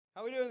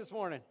How are we doing this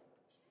morning?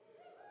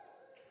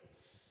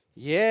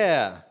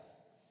 Yeah.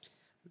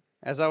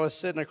 As I was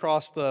sitting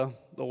across the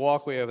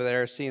walkway over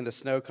there, seeing the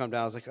snow come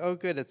down, I was like, oh,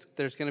 good,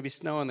 there's going to be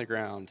snow on the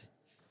ground.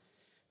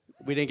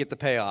 We didn't get the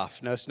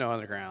payoff. No snow on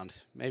the ground.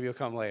 Maybe it'll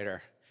come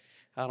later.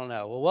 I don't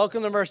know. Well,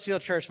 welcome to Mercy Hill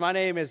Church. My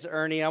name is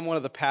Ernie. I'm one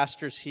of the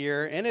pastors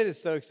here, and it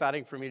is so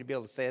exciting for me to be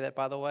able to say that,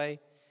 by the way.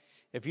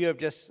 If you have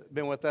just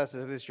been with us,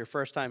 if this is your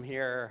first time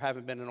here or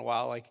haven't been in a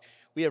while,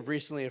 we have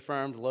recently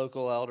affirmed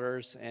local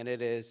elders, and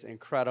it is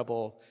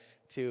incredible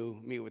to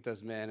meet with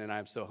those men, and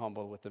I'm so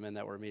humbled with the men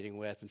that we're meeting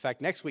with. In fact,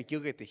 next week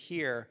you'll get to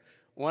hear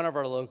one of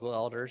our local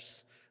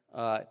elders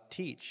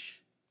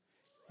teach,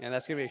 and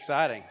that's going to be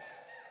exciting.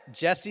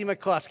 Jesse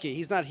McCluskey.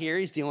 He's not here.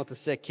 He's dealing with a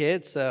sick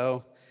kid,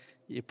 so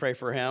you pray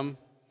for him.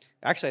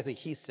 Actually, I think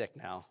he's sick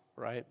now,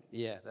 right?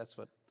 Yeah, that's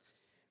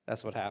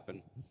what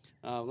happened.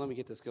 Let me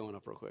get this going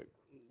up real quick.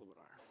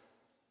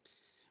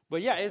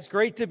 But yeah, it's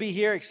great to be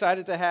here.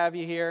 Excited to have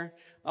you here.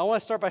 I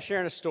want to start by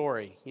sharing a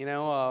story.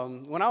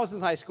 When I was in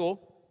high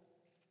school,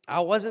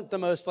 I wasn't the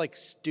most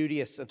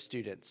studious of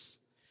students.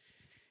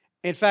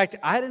 In fact,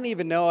 I didn't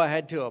even know I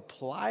had to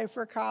apply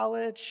for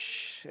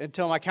college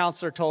until my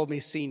counselor told me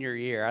senior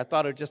year. I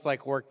thought it just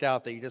worked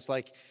out that you just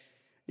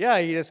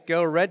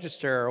go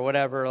register or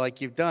whatever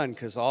you've done,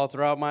 because all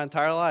throughout my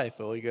entire life,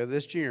 you go to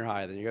this junior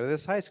high, then you go to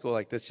this high school,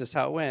 that's just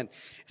how it went.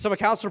 So my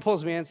counselor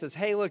pulls me in and says,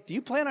 hey, look, do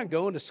you plan on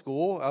going to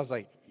school? I was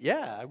like,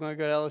 yeah, I'm going to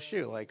go to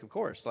LSU, of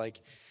course.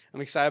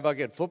 I'm excited about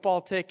getting football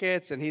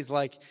tickets. And he's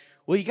like,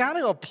 well, you got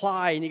to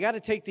apply and you got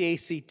to take the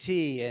ACT,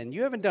 and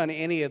you haven't done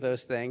any of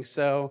those things.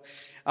 So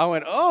I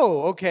went,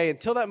 oh, okay.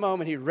 Until that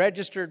moment, he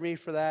registered me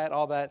for that,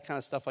 all that kind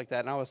of stuff like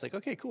that. And I was like,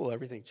 okay, cool.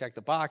 Everything, checked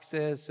the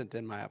boxes, sent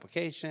in my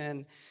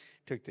application,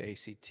 took the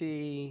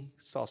ACT,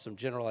 saw some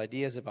general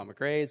ideas about my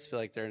grades, feel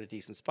like they're in a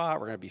decent spot.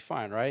 We're going to be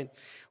fine, right?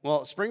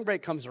 Well, spring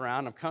break comes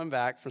around. I'm coming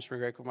back from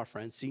spring break with my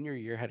friends. Senior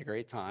year, had a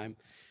great time.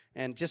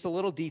 And just a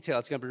little detail,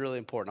 it's going to be really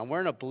important. I'm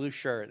wearing a blue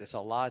shirt. It's a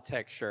La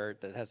Tech shirt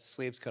that has the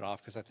sleeves cut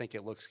off because I think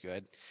it looks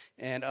good.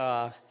 And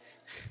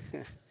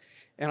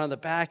and on the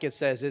back it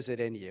says, is it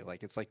in you?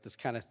 It's this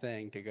kind of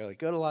thing to go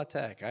to La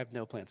Tech. I have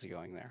no plans of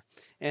going there.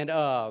 And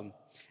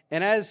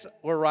as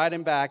we're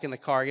riding back in the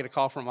car, I get a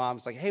call from mom.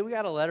 It's like, hey, we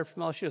got a letter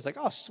from LSU. It's like,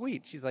 oh,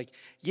 sweet. She's like,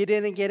 get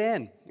in and get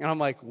in. And I'm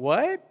like,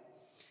 what?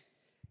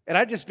 And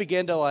I just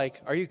begin to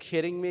are you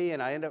kidding me?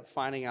 And I end up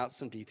finding out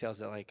some details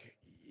that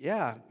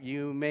yeah,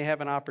 you may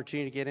have an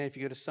opportunity to get in if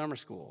you go to summer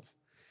school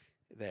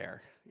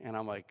there. And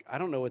I'm like, I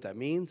don't know what that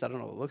means. I don't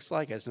know what it looks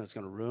like. I just know it's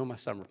going to ruin my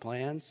summer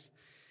plans.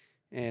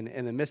 And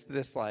in the midst of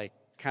this,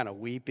 kind of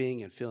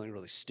weeping and feeling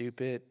really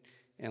stupid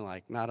and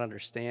not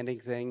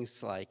understanding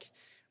things,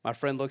 my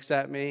friend looks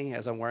at me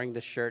as I'm wearing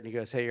this shirt and he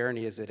goes, hey,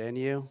 Ernie, is it in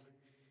you?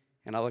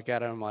 And I look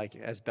at him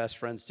as best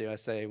friends do. I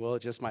say, well,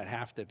 it just might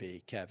have to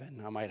be,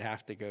 Kevin. I might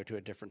have to go to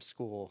a different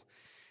school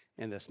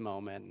in this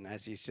moment. And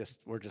as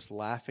we're just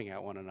laughing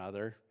at one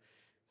another,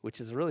 which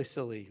is a really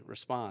silly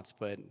response,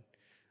 but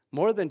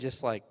more than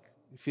just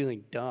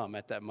feeling dumb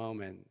at that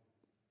moment,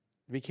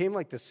 it became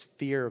this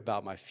fear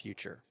about my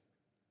future.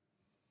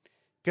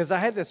 Because I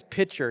had this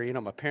picture,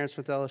 my parents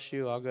went to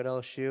LSU, I'll go to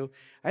LSU.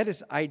 I had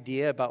this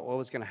idea about what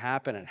was going to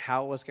happen and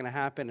how it was going to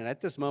happen. And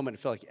at this moment, it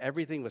felt like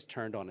everything was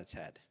turned on its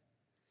head.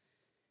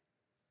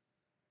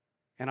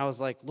 And I was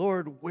like,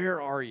 Lord,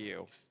 where are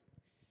you?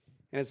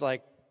 And it's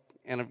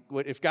and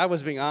if God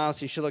was being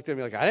honest, he should look at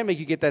me I didn't make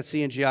you get that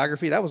C in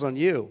geography. That was on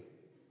you.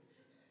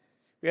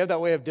 We have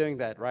that way of doing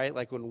that, right?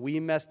 When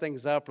we mess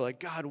things up, we're like,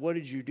 God, what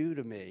did you do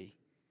to me?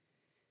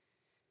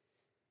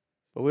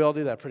 But we all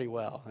do that pretty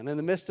well. And in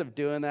the midst of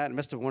doing that, in the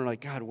midst of wondering,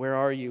 God, where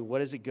are you? What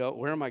does it go?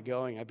 Where am I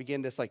going? I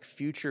begin this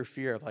future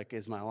fear of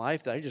is my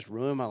life, did I just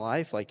ruin my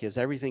life? Is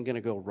everything going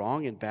to go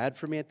wrong and bad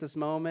for me at this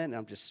moment? And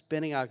I'm just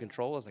spinning out of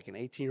control as an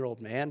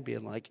 18-year-old man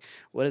being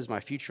what does my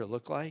future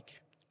look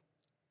like?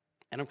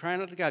 And I'm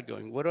crying out to God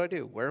going, what do I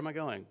do? Where am I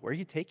going? Where are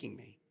you taking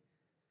me?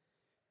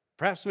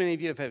 Perhaps many of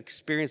you have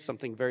experienced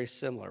something very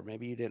similar.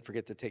 Maybe you didn't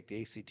forget to take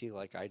the ACT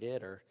like I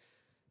did, or,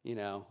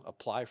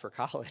 apply for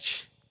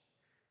college.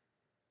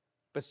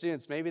 But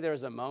students, maybe there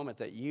was a moment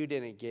that you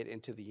didn't get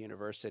into the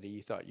university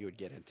you thought you would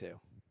get into.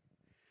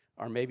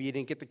 Or maybe you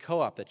didn't get the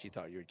co-op that you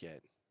thought you would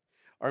get.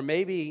 Or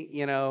maybe,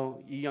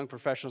 you young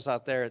professionals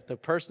out there, the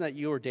person that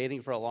you were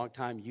dating for a long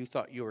time, you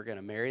thought you were going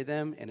to marry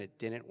them and it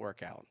didn't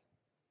work out.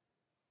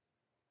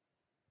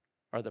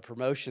 Or the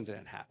promotion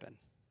didn't happen.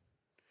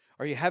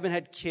 Or you haven't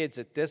had kids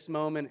at this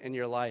moment in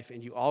your life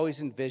and you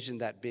always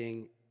envisioned that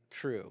being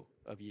true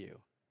of you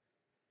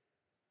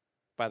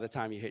by the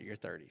time you hit your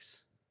 30s.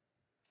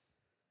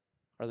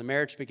 Or the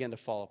marriage began to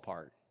fall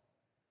apart.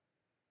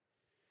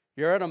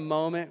 You're at a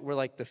moment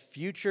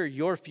where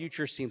your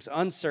future seems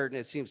uncertain.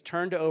 It seems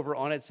turned over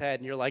on its head.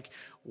 And you're like,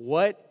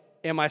 what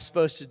am I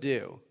supposed to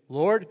do?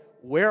 Lord,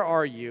 where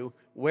are you?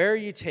 Where are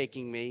you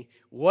taking me?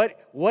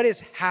 What is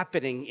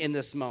happening in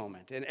this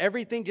moment? And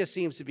everything just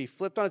seems to be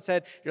flipped on its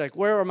head. You're like,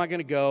 where am I going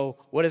to go?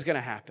 What is going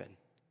to happen?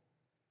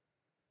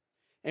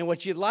 And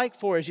what you'd like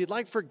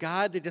for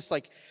God to just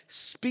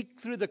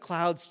speak through the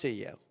clouds to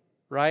you,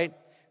 right?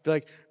 be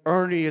like,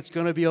 Ernie, it's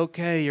going to be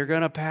okay. You're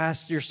going to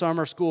pass your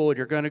summer school and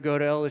you're going to go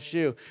to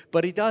LSU.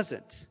 But he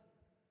doesn't.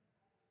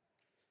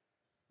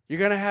 You're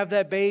going to have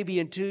that baby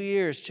in 2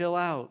 years. Chill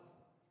out.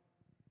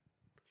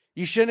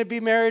 You shouldn't be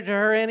married to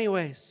her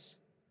anyways.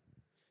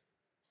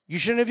 You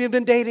shouldn't have even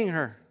been dating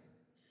her.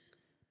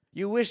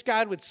 You wish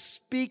God would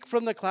speak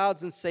from the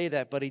clouds and say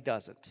that, but he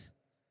doesn't.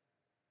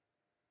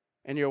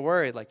 And you're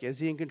worried, like, is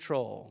he in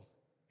control?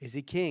 Is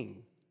he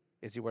king?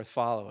 Is he worth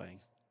following?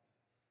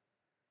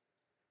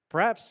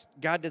 Perhaps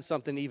God did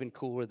something even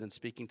cooler than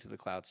speaking to the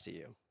clouds to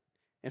you.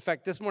 In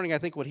fact, this morning, I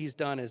think what he's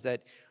done is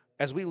that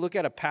as we look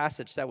at a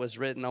passage that was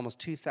written almost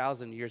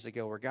 2,000 years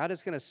ago, where God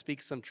is going to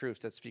speak some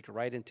truths that speak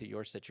right into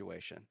your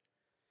situation.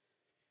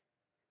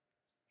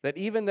 That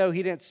even though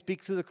he didn't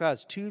speak through the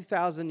clouds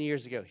 2,000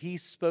 years ago, he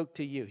spoke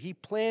to you. He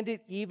planned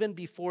it even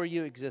before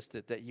you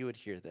existed that you would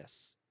hear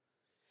this.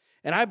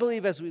 And I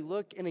believe as we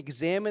look and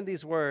examine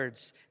these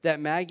words that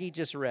Maggie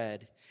just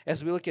read,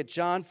 as we look at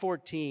John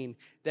 14,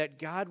 that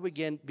God would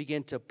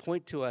begin to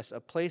point to us a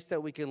place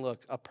that we can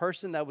look, a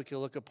person that we can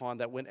look upon,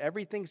 that when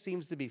everything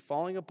seems to be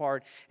falling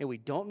apart and we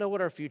don't know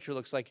what our future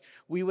looks like,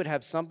 we would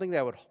have something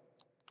that would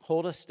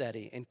hold us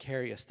steady and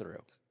carry us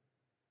through.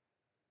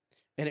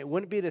 And it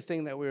wouldn't be the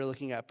thing that we were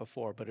looking at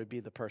before, but it would be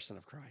the person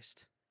of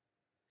Christ.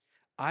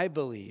 I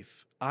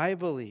believe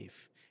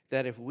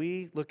that if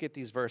we look at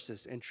these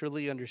verses and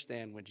truly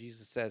understand when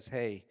Jesus says,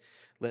 hey,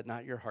 let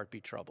not your heart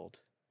be troubled,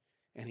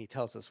 and he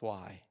tells us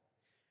why,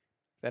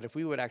 that if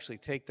we would actually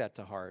take that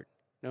to heart,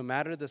 no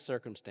matter the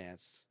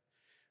circumstance,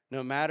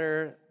 no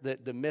matter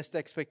the missed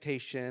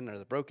expectation or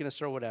the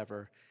brokenness or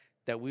whatever,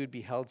 that we would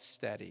be held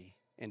steady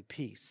in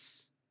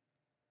peace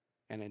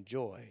and in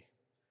joy,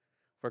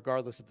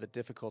 regardless of the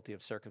difficulty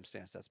of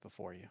circumstance that's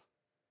before you.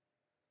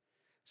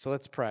 So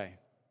let's pray,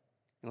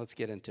 and let's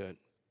get into it.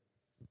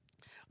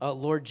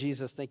 Lord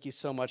Jesus, thank you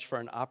so much for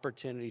an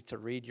opportunity to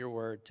read your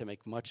word, to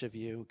make much of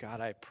you.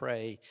 God, I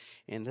pray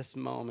in this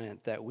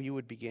moment that we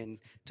would begin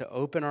to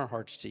open our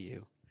hearts to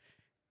you,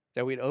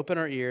 that we'd open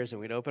our ears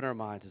and we'd open our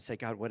minds and say,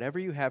 God, whatever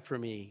you have for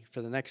me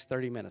for the next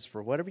 30 minutes,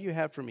 for whatever you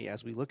have for me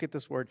as we look at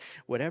this word,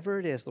 whatever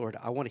it is, Lord,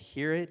 I want to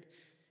hear it,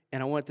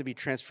 and I want it to be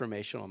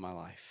transformational in my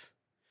life.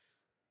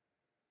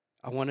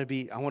 I want to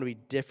be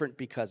different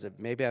because of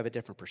maybe I have a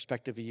different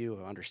perspective of you,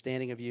 or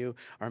understanding of you,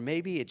 or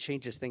maybe it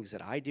changes things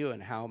that I do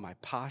and how my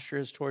posture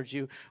is towards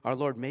you. Or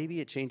Lord, maybe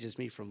it changes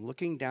me from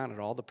looking down at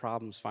all the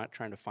problems,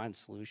 trying to find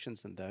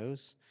solutions in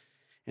those,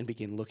 and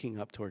begin looking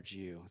up towards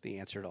you, the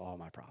answer to all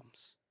my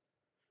problems.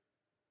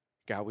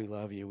 God, we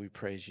love you. We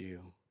praise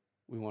you.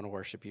 We want to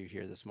worship you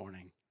here this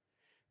morning.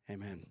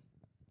 Amen.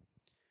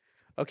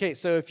 Okay,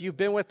 so if you've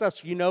been with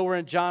us, you know we're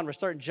in John. We're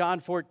starting John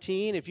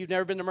 14. If you've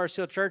never been to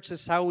Mercy Hill Church,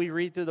 this is how we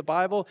read through the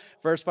Bible,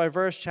 verse by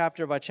verse,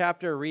 chapter by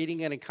chapter, reading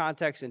it in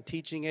context and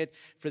teaching it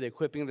for the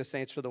equipping of the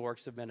saints for the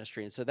works of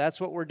ministry. And so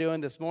that's what we're doing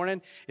this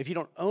morning. If you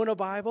don't own a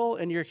Bible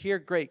and you're here,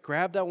 great.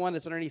 Grab that one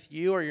that's underneath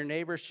you or your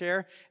neighbor's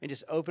chair and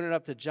just open it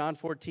up to John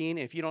 14.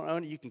 If you don't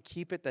own it, you can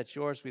keep it. That's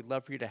yours. We'd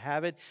love for you to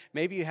have it.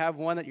 Maybe you have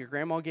one that your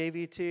grandma gave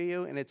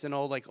you and it's in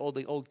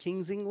old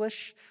King's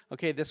English.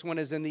 Okay, this one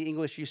is in the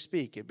English you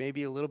speak. It may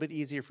be a little bit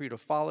easier for you to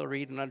follow,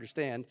 read, and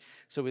understand.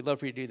 So we'd love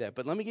for you to do that.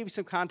 But let me give you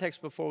some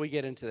context before we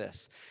get into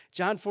this.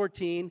 John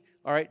 14,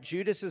 all right,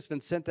 Judas has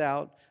been sent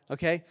out,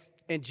 okay?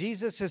 And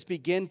Jesus has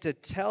begun to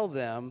tell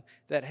them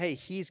that, hey,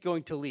 he's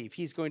going to leave.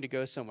 He's going to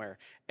go somewhere.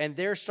 And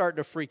they're starting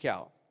to freak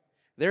out.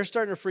 They're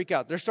starting to freak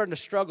out. They're starting to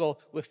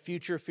struggle with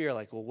future fear.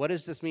 Like, well, what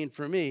does this mean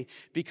for me?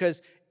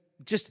 Because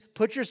just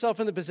put yourself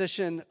in the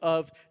position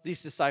of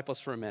these disciples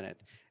for a minute.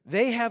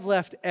 They have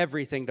left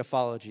everything to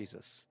follow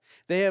Jesus.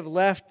 They have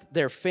left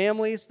their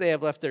families. They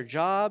have left their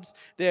jobs.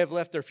 They have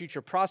left their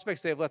future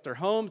prospects. They have left their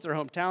homes, their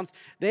hometowns.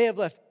 They have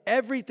left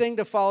everything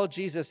to follow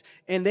Jesus.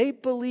 And they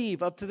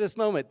believe up to this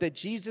moment that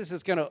Jesus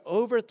is going to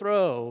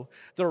overthrow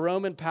the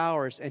Roman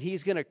powers and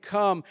he's going to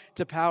come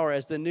to power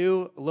as the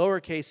new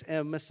lowercase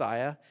m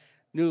Messiah,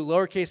 new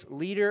lowercase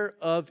leader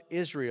of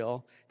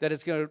Israel that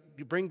is going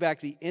to bring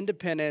back the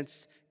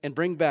independence and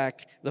bring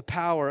back the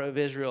power of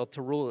Israel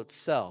to rule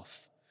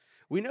itself.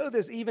 We know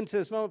this even to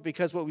this moment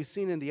because what we've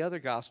seen in the other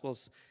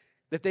Gospels,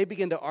 that they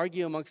begin to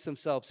argue amongst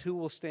themselves who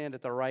will stand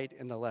at the right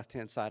and the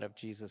left-hand side of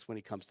Jesus when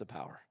he comes to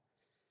power.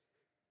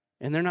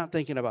 And they're not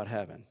thinking about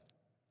heaven.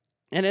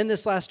 And in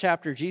this last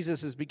chapter,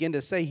 Jesus is beginning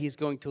to say he's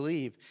going to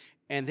leave,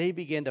 and they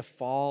begin to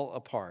fall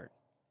apart.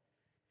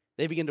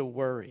 They begin to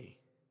worry.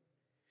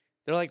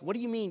 They're like, what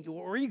do you mean?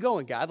 Where are you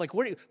going, God? Like,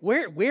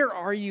 where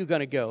are you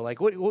going to go? Like,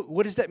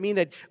 what does that mean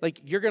that,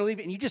 like, you're going to leave?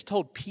 And you just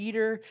told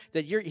Peter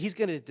that he's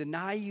going to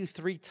deny you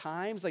 3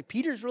 times? Like,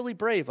 Peter's really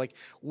brave. Like,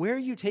 where are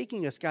you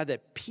taking us, God,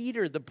 that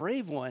Peter, the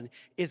brave one,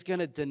 is going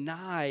to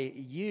deny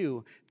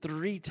you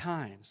 3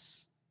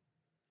 times?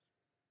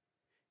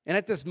 And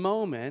at this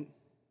moment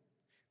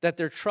that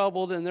they're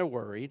troubled and they're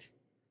worried,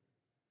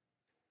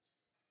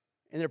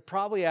 and they're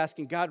probably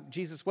asking, God,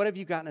 Jesus, what have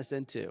you gotten us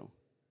into?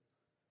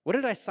 What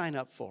did I sign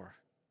up for?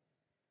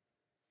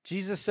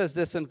 Jesus says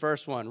this in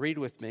verse 1. Read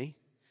with me.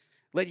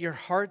 Let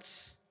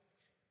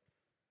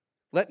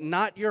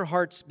not your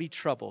hearts be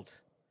troubled.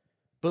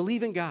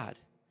 Believe in God.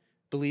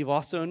 Believe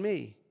also in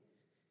me.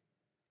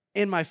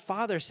 In my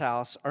Father's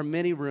house are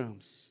many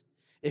rooms.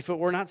 If it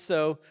were not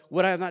so,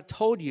 would I have not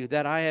told you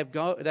that I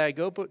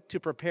go to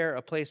prepare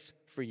a place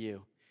for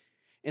you?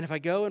 And if I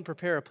go and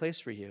prepare a place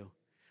for you,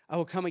 I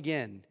will come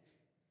again,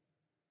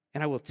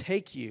 and I will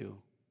take you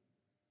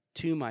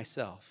to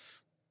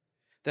myself,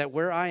 that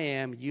where I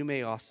am, you may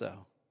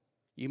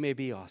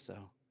be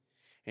also,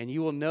 and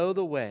you will know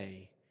the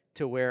way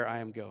to where I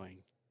am going.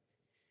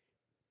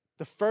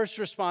 The first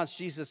response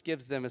Jesus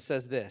gives them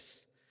says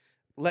this: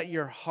 let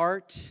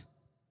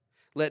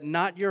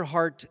not your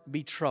heart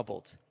be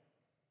troubled.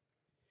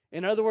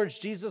 In other words,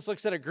 Jesus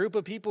looks at a group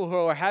of people who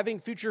are having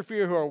future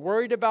fear, who are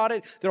worried about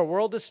it. Their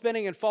world is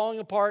spinning and falling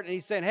apart. And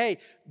he's saying, hey,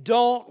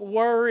 don't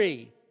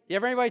worry. You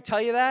ever anybody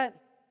tell you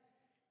that?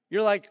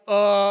 You're like,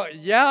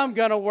 yeah, I'm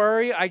going to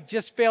worry. I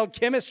just failed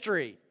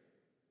chemistry.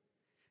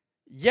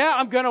 Yeah,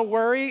 I'm going to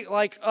worry.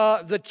 Like,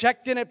 the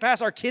check didn't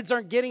pass. Our kids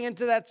aren't getting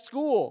into that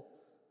school.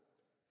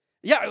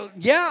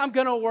 Yeah, I'm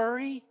going to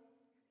worry.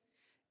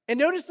 And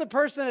notice the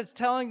person that's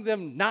telling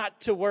them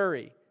not to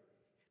worry.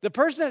 The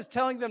person that's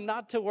telling them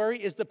not to worry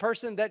is the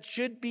person that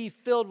should be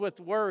filled with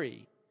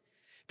worry.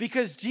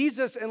 Because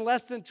Jesus, in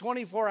less than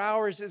 24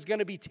 hours, is going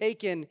to be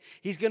taken.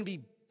 He's going to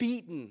be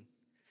beaten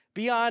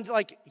beyond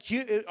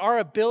our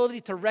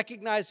ability to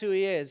recognize who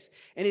he is.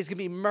 And he's going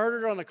to be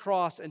murdered on a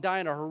cross and die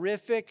in a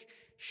horrific,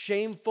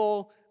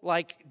 shameful,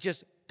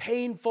 just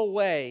painful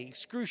way,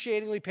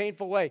 excruciatingly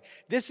painful way.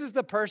 This is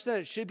the person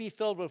that should be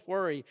filled with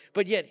worry.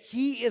 But yet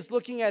he is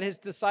looking at his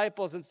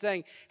disciples and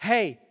saying,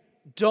 hey,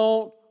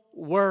 don't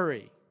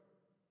worry.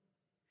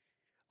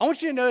 I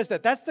want you to notice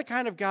that that's the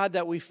kind of God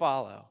that we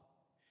follow.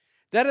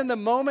 That in the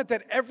moment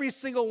that every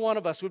single one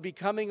of us would be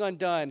coming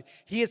undone,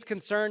 he is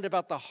concerned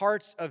about the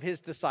hearts of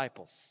his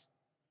disciples.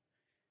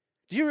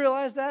 Do you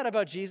realize that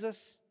about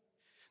Jesus?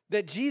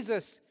 That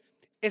Jesus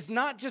is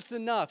not just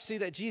enough. See,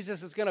 that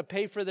Jesus is going to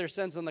pay for their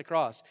sins on the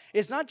cross.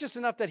 It's not just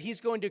enough that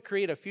he's going to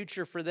create a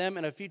future for them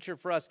and a future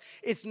for us.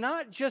 It's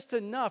not just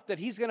enough that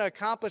he's going to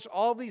accomplish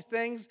all these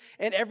things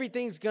and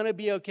everything's going to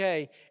be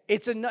okay.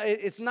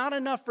 It's not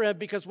enough for him,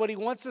 because what he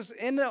wants us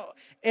in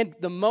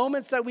the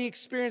moments that we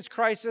experience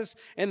crisis,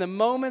 and the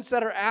moments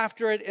that are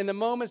after it, and the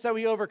moments that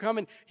we overcome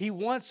it, he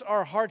wants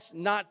our hearts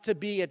not to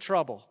be in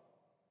trouble.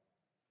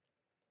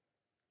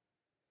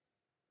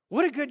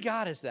 What a good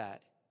God is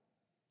that?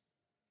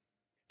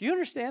 Do you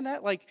understand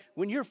that? Like,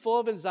 when you're full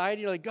of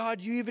anxiety, you're like,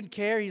 God, you even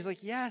care? He's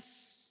like,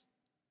 yes.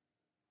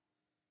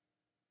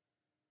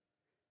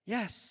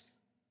 Yes.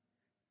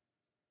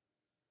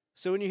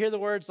 So when you hear the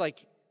words like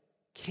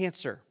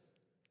cancer,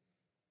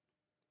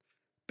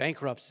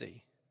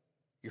 bankruptcy,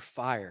 you're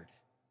fired,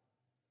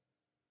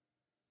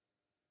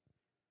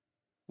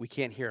 we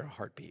can't hear a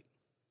heartbeat.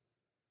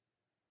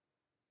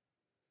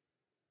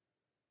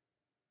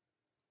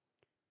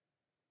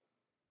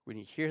 When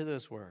you hear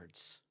those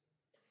words,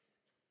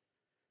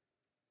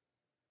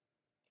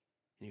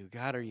 and you go,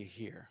 God, are you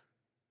here?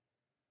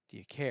 Do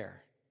you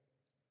care?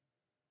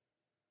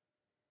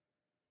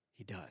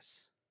 He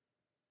does.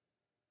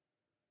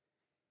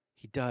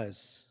 He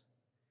does.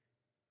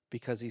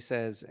 Because he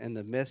says, in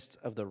the midst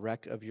of the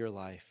wreck of your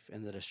life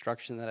and the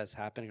destruction that is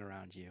happening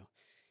around you,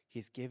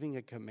 he's giving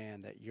a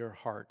command that your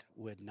heart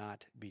would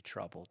not be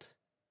troubled.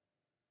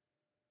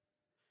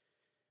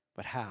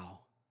 But how?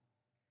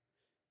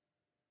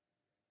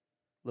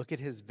 Look at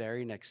his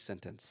very next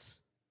sentence.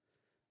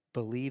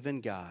 Believe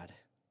in God.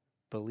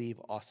 Believe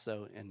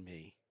also in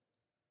me.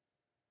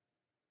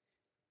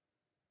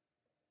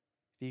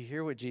 Do you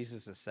hear what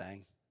Jesus is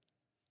saying?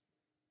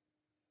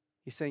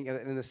 He's saying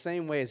in the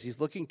same way as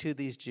he's looking to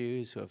these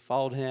Jews who have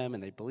followed him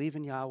and they believe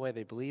in Yahweh,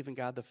 they believe in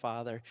God the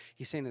Father.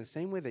 He's saying in the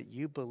same way that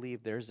you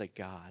believe there's a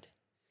God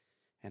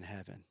in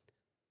heaven,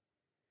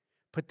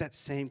 put that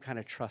same kind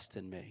of trust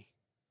in me.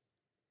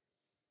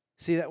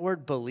 See that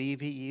word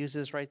believe he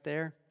uses right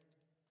there?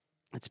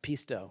 It's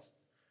pisto.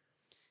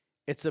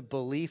 It's a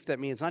belief that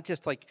means not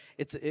just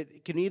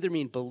it can either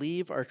mean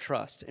believe or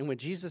trust. And when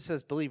Jesus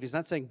says believe, he's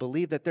not saying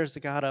believe that there's a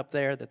God up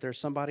there, that there's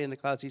somebody in the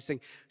clouds. He's saying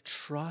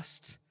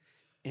trust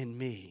in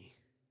me.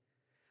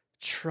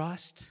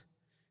 Trust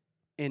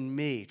in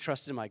me.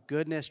 Trust in my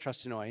goodness.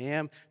 Trust in who I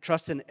am.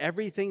 Trust in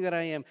everything that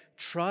I am.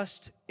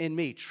 Trust in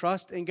me.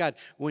 Trust in God.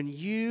 When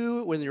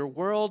your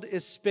world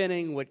is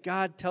spinning, what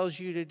God tells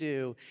you to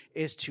do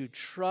is to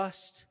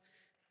trust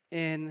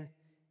in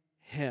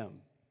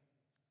him.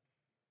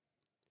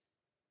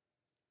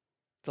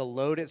 It's a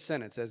loaded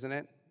sentence, isn't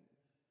it?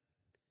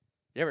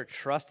 You ever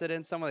trusted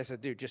in someone? They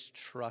said, dude, just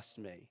trust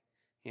me,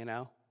 you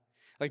know?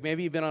 Like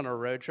maybe you've been on a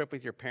road trip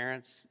with your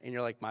parents, and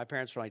you're like, my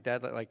parents were like,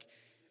 Dad, like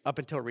up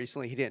until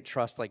recently, he didn't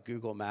trust like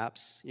Google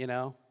Maps, you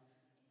know?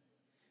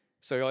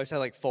 So he always had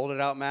like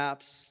folded out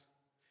maps.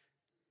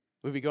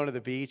 We'd be going to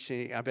the beach,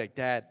 and I'd be like,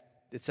 Dad,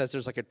 it says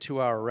there's like a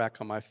 2-hour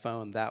wreck on my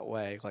phone that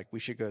way. Like, we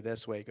should go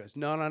this way. He goes,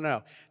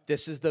 no.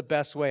 This is the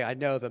best way. I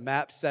know. The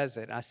map says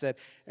it. And I said,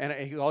 and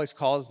he always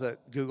calls the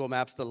Google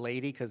Maps the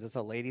lady because it's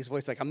a lady's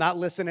voice. Like, I'm not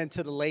listening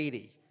to the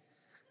lady.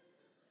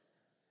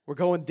 We're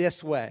going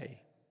this way.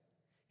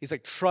 He's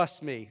like,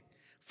 trust me.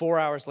 4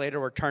 hours later,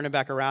 we're turning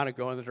back around and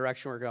going the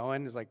direction we're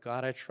going. It's like,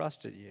 God, I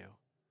trusted you.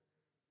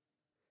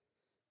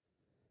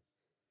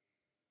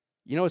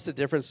 You know what's the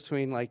difference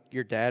between like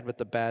your dad with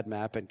the bad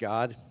map and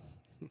God?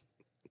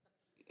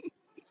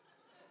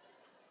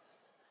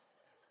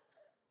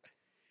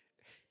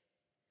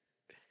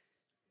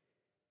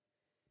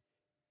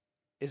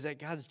 Is that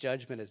God's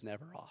judgment is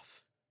never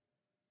off.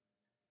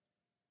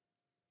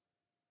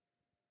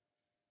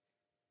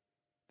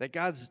 That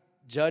God's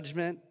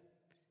judgment,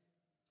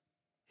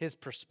 his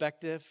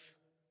perspective,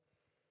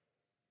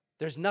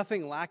 there's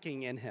nothing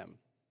lacking in him.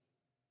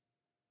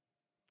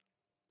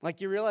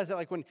 Like you realize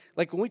that when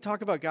we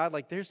talk about God,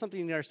 like there's something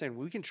you need to understand.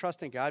 We can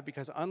trust in God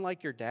because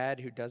unlike your dad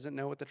who doesn't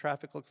know what the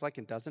traffic looks like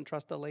and doesn't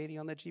trust the lady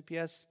on the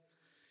GPS,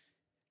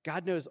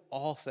 God knows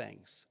all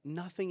things.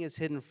 Nothing is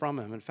hidden from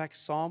him. In fact,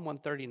 Psalm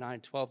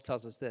 139:12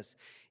 tells us this: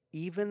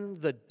 even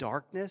the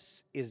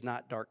darkness is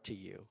not dark to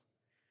you.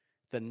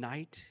 The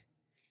night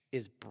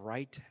is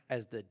bright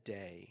as the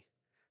day,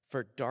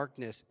 for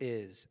darkness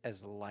is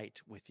as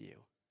light with you.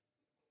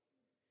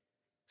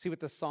 See, what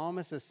the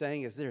psalmist is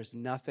saying is there's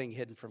nothing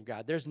hidden from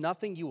God. There's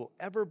nothing you will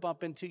ever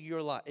bump into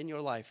in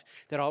your life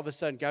that all of a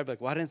sudden God will be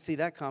like, well, I didn't see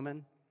that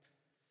coming.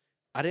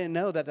 I didn't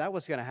know that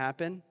was going to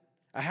happen.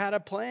 I had a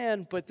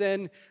plan, but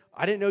then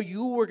I didn't know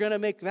you were going to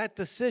make that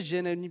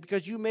decision. And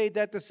because you made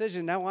that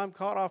decision, now I'm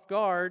caught off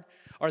guard.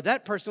 Or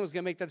that person was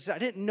going to make that decision. I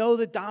didn't know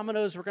the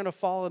dominoes were going to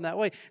fall in that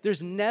way.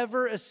 There's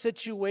never a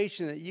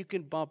situation that you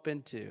can bump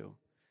into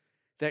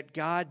that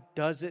God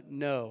doesn't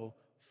know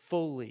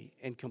fully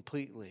and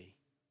completely.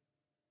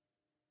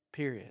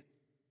 Period.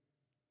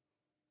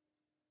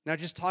 Now,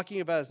 just talking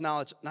about his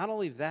knowledge, not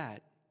only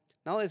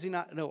does he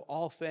not know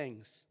all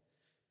things,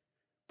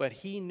 but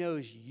he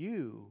knows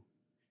you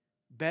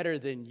better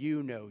than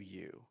you know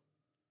you.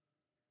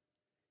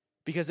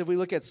 Because if we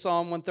look at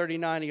Psalm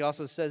 139, he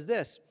also says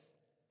this.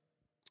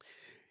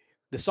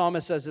 The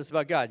psalmist says this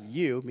about God.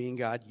 You, meaning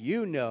God,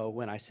 you know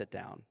when I sit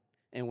down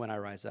and when I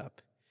rise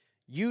up.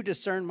 You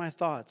discern my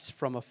thoughts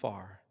from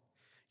afar.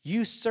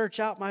 You search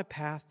out my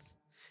path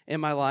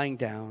and my lying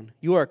down.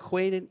 You are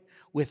acquainted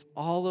with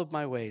all of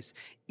my ways.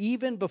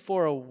 Even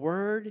before a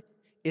word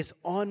is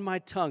on my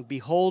tongue,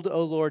 behold,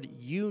 O Lord,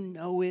 you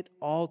know it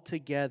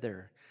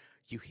altogether.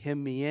 You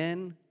hem me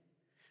in,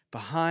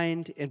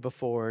 behind and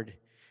before,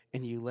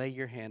 and you lay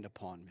your hand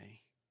upon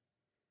me.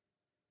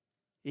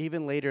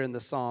 Even later in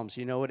the Psalms,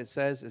 you know what it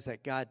says? Is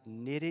that God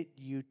knitted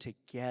you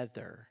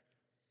together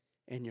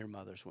in your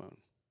mother's womb.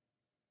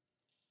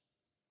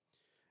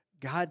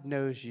 God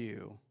knows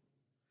you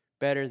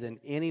better than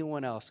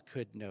anyone else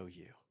could know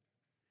you.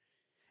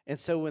 And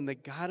so when the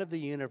God of the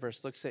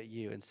universe looks at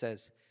you and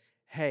says,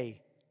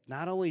 hey,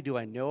 not only do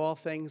I know all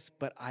things,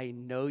 but I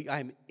know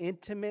I'm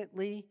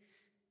intimately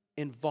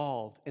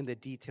involved in the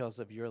details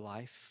of your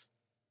life.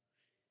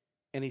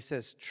 And he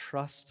says,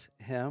 trust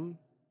him.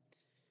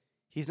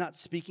 He's not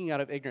speaking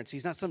out of ignorance.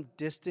 He's not some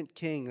distant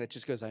king that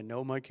just goes, I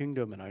know my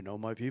kingdom and I know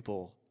my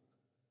people.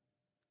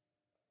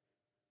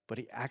 But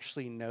he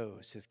actually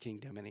knows his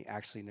kingdom and he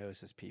actually knows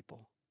his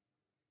people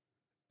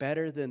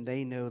better than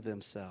they know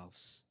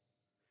themselves.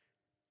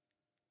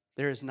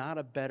 There is not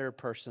a better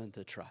person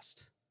to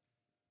trust.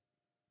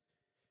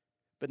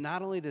 But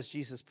not only does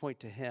Jesus point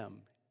to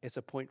him, it's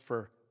a point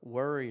for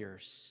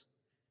worriers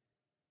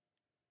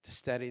to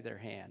steady their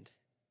hand.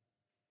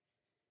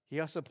 He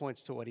also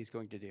points to what he's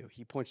going to do.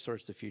 He points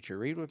towards the future.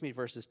 Read with me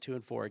verses 2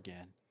 and 4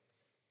 again.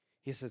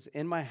 He says,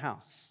 in my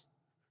house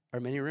are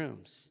many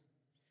rooms.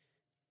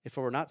 If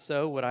it were not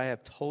so, would I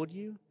have told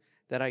you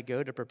that I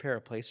go to prepare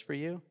a place for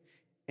you?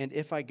 And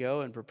if I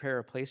go and prepare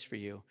a place for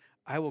you,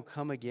 I will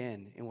come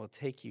again and will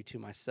take you to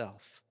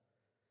myself,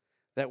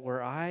 that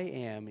where I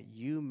am,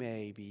 you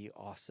may be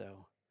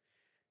also,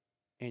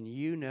 and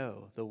you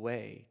know the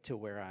way to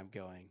where I'm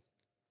going.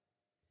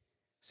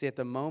 See, at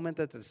the moment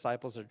that the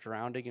disciples are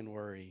drowning in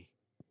worry,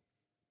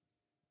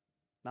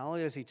 not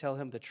only does he tell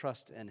him to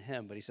trust in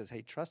him, but he says,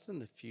 hey, trust in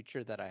the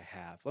future that I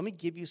have. Let me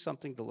give you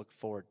something to look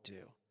forward to.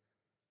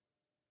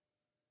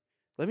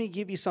 Let me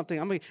give you something.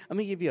 I'm going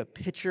to give you a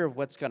picture of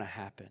what's going to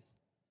happen.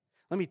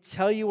 Let me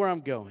tell you where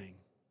I'm going.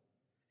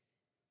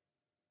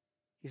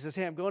 He says,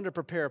 hey, I'm going to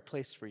prepare a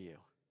place for you.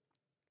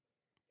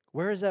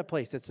 Where is that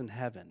place? It's in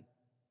heaven.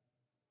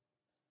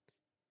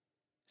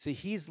 See,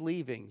 he's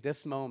leaving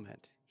this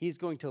moment. He's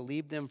going to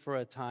leave them for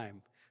a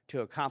time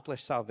to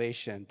accomplish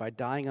salvation by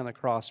dying on the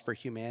cross for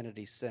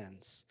humanity's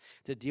sins,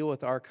 to deal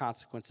with our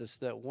consequences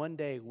so that one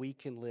day we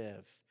can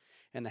live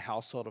in the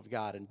household of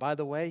God. And by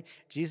the way,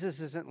 Jesus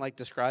isn't like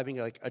describing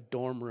like a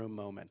dorm room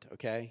moment,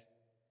 okay?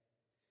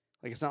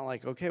 Like it's not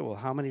like, okay, well,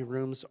 how many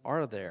rooms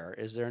are there?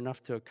 Is there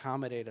enough to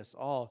accommodate us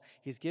all?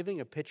 He's giving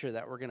a picture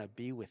that we're going to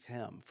be with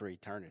him for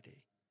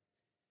eternity.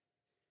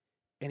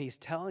 And he's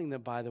telling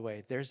them, by the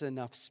way, there's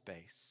enough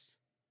space.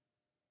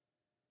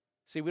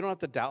 See, we don't have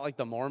to doubt like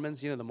the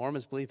Mormons. You know, the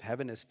Mormons believe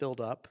heaven is filled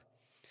up.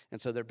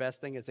 And so their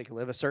best thing is they can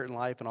live a certain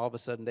life and all of a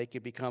sudden they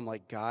could become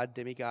like God,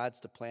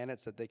 demigods to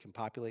planets that they can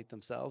populate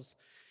themselves.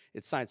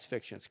 It's science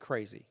fiction. It's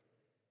crazy.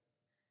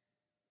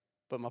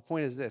 But my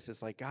point is this.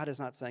 It's like God is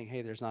not saying,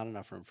 hey, there's not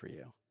enough room for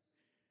you.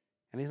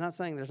 And he's not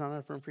saying there's not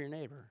enough room for your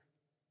neighbor.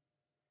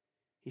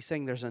 He's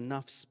saying there's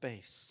enough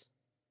space.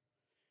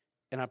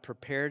 And I've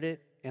prepared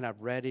it and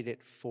I've readied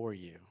it for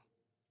you.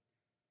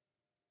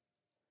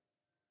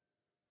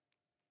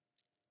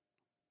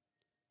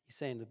 He's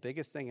saying the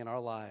biggest thing in our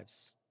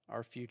lives,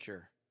 our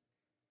future,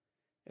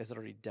 is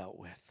already dealt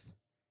with.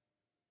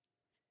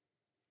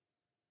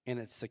 And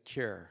it's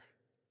secure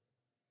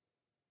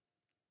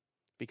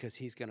because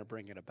he's going to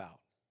bring it about.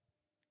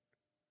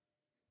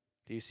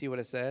 Do you see what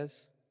it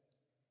says?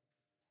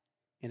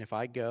 And if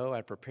I go,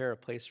 I prepare a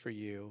place for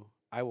you,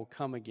 I will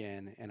come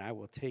again and I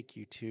will take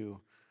you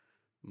to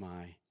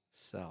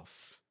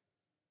myself.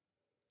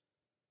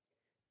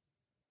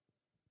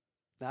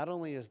 Not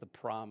only is the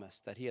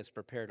promise that he has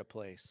prepared a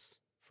place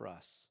for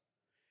us,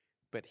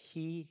 but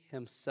he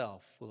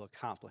himself will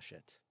accomplish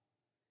it.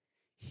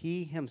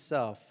 He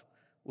himself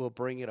will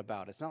bring it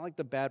about. It's not like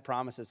the bad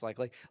promises, like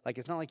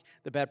it's not like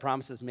the bad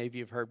promises maybe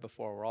you've heard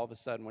before, where all of a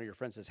sudden one of your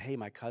friends says, hey,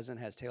 my cousin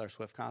has Taylor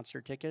Swift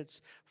concert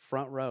tickets,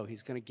 front row,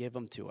 he's going to give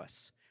them to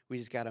us. We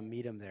just got to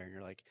meet him there. And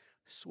you're like,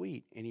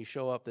 sweet. And you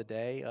show up the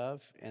day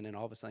of, and then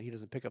all of a sudden he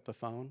doesn't pick up the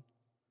phone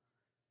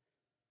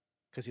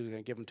because he was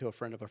going to give them to a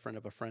friend of a friend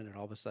of a friend, and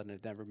all of a sudden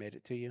it never made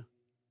it to you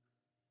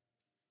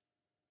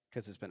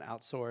because it's been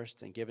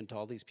outsourced and given to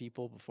all these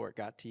people before it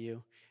got to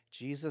you.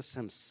 Jesus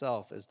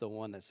himself is the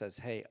one that says,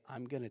 hey,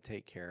 I'm going to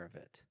take care of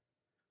it.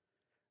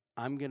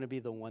 I'm going to be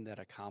the one that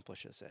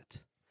accomplishes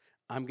it.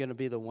 I'm going to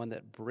be the one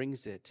that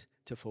brings it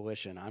to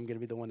fruition. I'm going to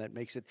be the one that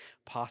makes it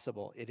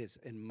possible. It is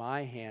in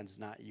my hands,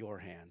 not your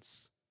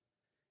hands.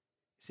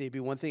 See, it'd be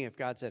one thing if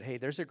God said, hey,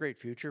 there's a great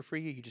future for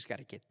you. You just got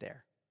to get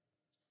there.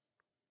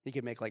 He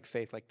could make like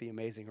faith like the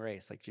Amazing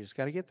Race. Like, you just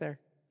got to get there.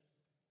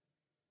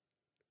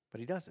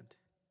 But he doesn't.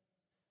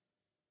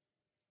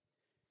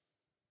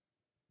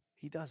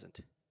 He doesn't.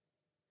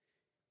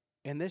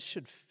 And this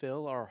should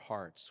fill our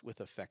hearts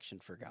with affection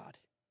for God.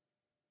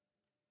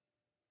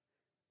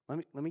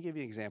 Let me give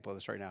you an example of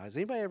this right now. Has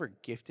anybody ever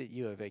gifted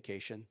you a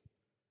vacation?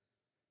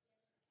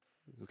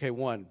 Okay,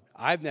 one.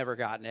 I've never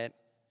gotten it.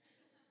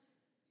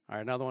 All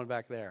right, another one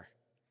back there.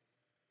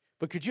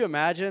 But could you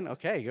imagine?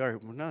 Okay,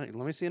 let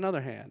me see another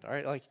hand. All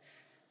right,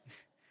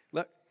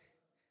 look.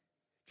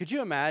 Could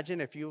you imagine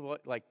if you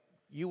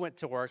went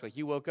to work, like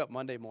you woke up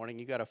Monday morning,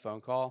 you got a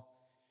phone call,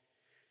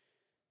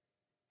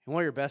 and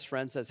one of your best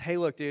friends says, hey,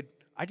 look, dude,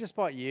 I just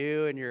bought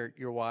you and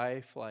your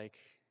wife, or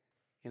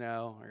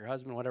your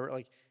husband,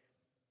 whatever,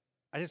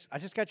 I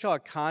just got y'all a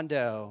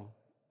condo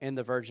in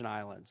the Virgin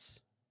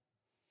Islands.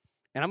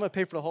 And I'm going to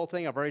pay for the whole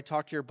thing. I've already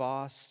talked to your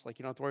boss. You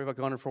don't have to worry about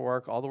going in for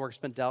work. All the work's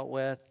been dealt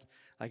with.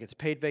 It's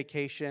paid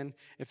vacation.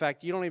 In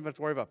fact, you don't even have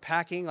to worry about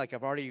packing. I've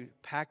already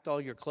packed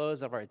all your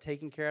clothes. I've already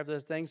taken care of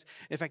those things.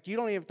 In fact, you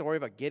don't even have to worry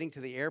about getting to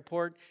the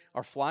airport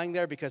or flying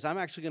there, because I'm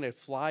actually going to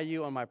fly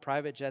you on my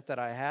private jet that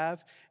I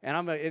have.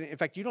 And in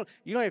fact, you don't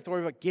have to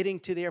worry about getting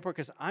to the airport,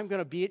 because I'm going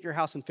to be at your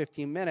house in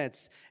 15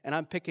 minutes, and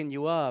I'm picking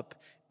you up.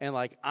 And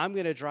I'm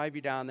going to drive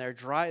you down there,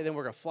 then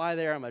we're going to fly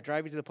there. I'm going to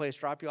drive you to the place,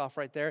 drop you off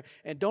right there.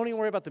 And don't even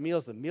worry about the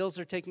meals. The meals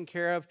are taken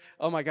care of.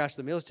 Oh my gosh,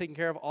 the meals are taken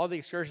care of. All the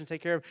excursions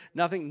taken care of.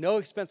 Nothing, no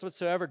expense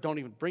whatsoever. Don't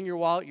even bring your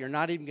wallet. You're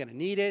not even going to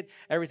need it.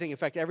 Everything, in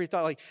fact, every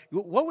thought,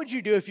 what would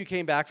you do if you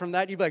came back from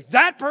that? You'd be like,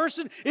 that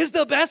person is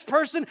the best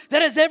person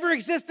that has ever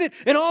existed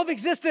in all of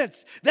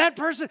existence. That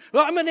person,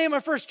 well, I'm going to name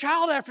my first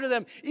child after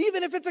them.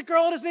 Even if it's a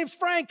girl and his name's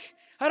Frank.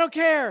 I don't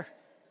care.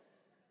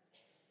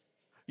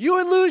 You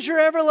would lose your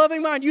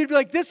ever-loving mind. You'd be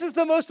like, this is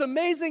the most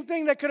amazing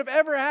thing that could have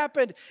ever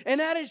happened.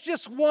 And that is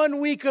just 1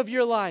 week of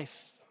your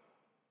life.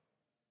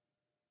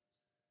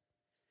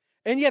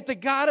 And yet the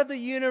God of the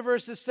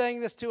universe is saying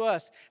this to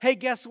us. Hey,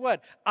 guess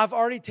what? I've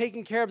already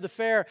taken care of the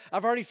fare.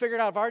 I've already figured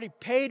out. I've already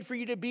paid for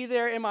you to be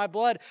there in my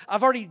blood.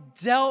 I've already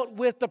dealt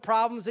with the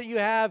problems that you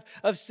have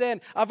of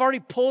sin. I've already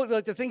pulled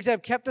the things that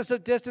have kept us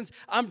at distance.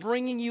 I'm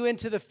bringing you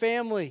into the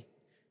family.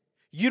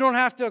 You don't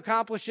have to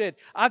accomplish it.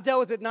 I've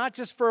dealt with it not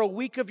just for a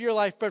week of your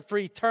life, but for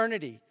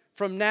eternity,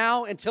 from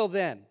now until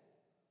then.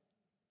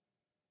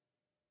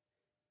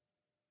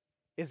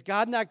 Is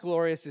God not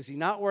glorious? Is he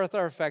not worth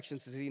our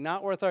affections? Is he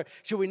not worth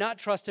should we not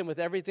trust him with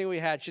everything we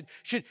had?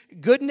 Should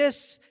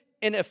goodness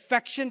and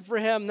affection for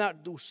him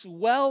not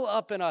swell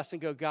up in us and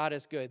go, God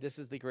is good. This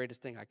is the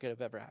greatest thing that could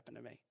have ever happened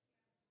to me.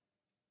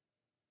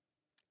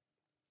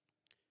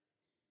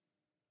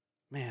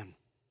 Man,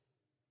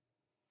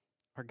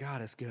 our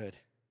God is good.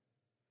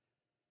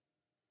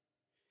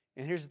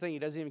 And here's the thing, he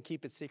doesn't even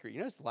keep it secret. You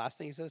notice the last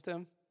thing he says to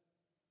him?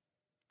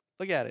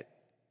 Look at it.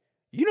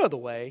 You know the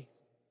way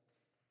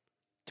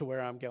to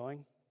where I'm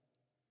going.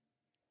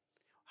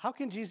 How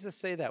can Jesus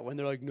say that when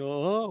they're like,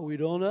 no, we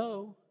don't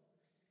know?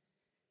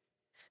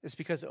 It's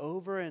because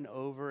over and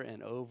over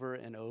and over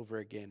and over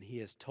again, he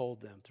has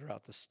told them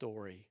throughout the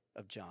story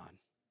of John.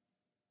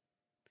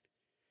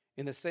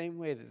 In the same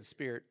way that the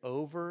Spirit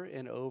over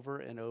and over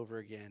and over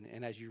again,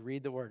 and as you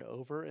read the word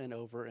over and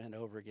over and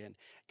over again,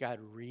 God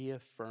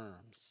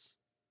reaffirms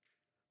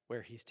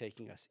where he's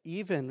taking us.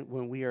 Even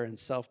when we are in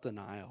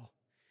self-denial,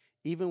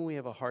 even when we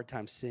have a hard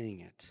time seeing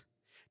it.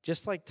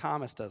 Just like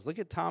Thomas does. Look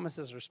at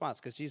Thomas's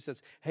response, because Jesus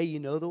says, hey, you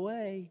know the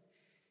way.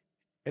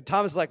 And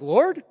Thomas is like,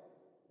 Lord,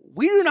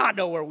 we do not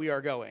know where we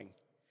are going.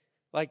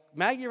 Like,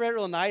 Maggie read it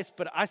real nice,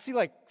 but I see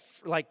like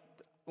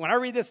when I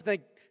read this, I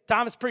think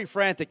Thomas is pretty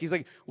frantic. He's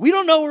like, we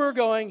don't know where we're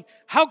going.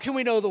 How can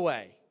we know the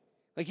way?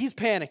 Like, he's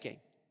panicking.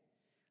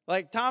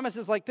 Like, Thomas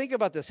is like, think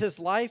about this. His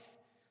life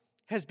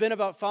has been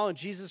about following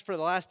Jesus for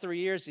the last 3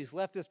 years. He's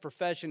left his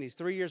profession. He's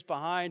 3 years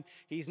behind.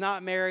 He's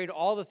not married.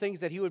 All the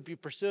things that he would be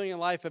pursuing in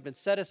life have been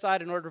set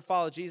aside in order to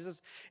follow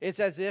Jesus. It's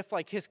as if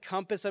like his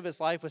compass of his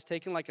life was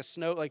taken like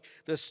like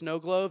the snow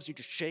globes. You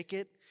just shake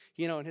it,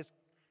 and his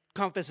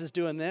compass is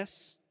doing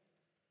this.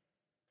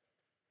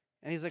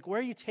 And he's like, where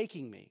are you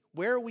taking me?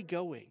 Where are we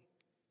going?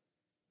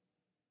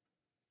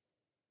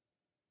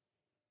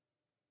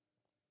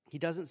 He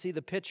doesn't see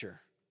the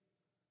picture.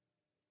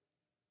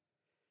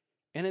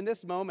 And in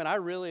this moment, I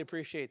really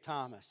appreciate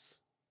Thomas,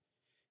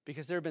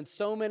 because there have been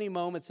so many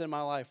moments in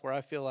my life where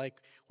I feel like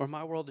where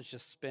my world is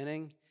just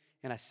spinning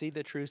and I see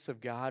the truths of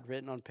God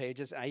written on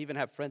pages. I even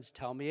have friends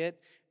tell me it,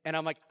 and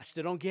I'm like, I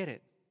still don't get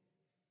it.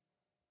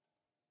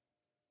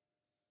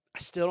 I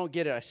still don't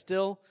get it. I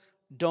still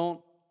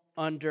don't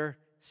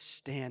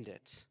understand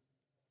it.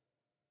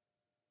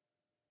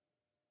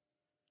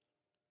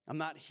 I'm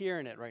not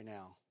hearing it right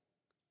now.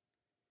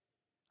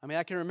 I mean,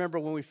 I can remember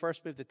when we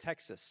first moved to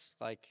Texas,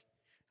 like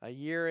a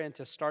year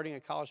into starting a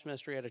college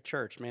ministry at a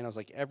church, man, I was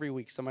like every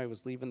week somebody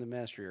was leaving the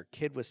ministry or a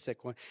kid was sick.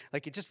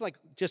 Like it just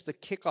the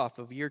kickoff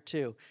of year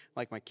 2.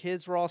 Like my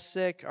kids were all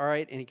sick, all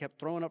right, and he kept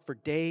throwing up for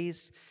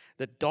days.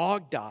 The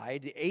dog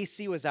died. The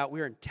AC was out. We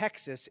were in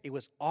Texas. It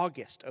was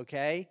August,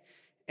 okay?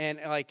 And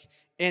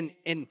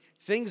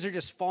things are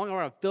just falling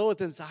around. I'm filled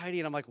with anxiety,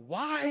 and I'm like,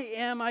 why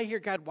am I here,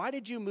 God? Why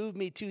did you move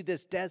me to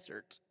this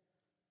desert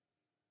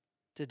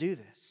to do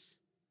this?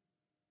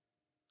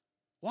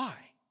 Why?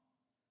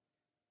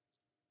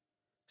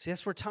 See,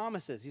 that's where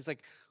Thomas is. He's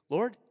like,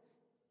 Lord,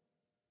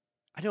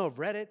 I know I've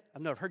read it. I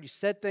know I've heard you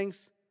said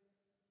things,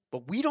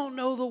 but we don't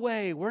know the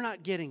way. We're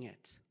not getting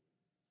it.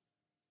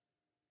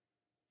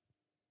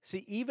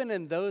 See, even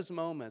in those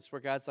moments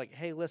where God's like,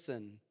 hey,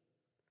 listen,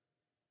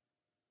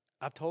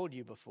 I've told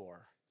you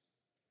before.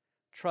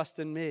 Trust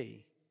in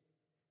me.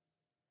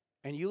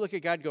 And you look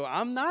at God and go,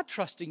 I'm not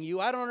trusting you.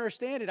 I don't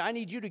understand it. I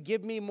need you to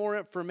give me more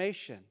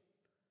information.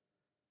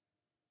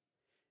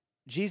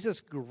 Jesus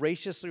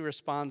graciously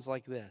responds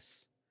like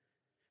this.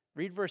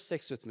 Read verse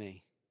 6 with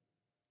me.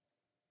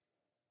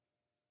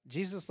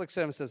 Jesus looks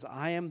at him and says,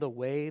 I am the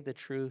way, the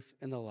truth,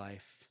 and the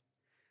life.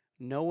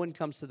 No one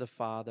comes to the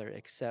Father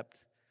except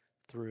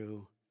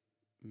through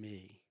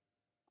me.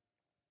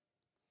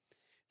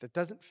 That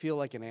doesn't feel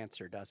like an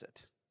answer, does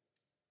it?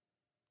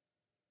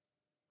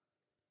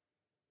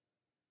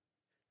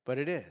 But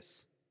it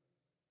is.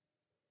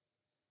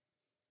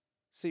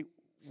 See,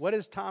 what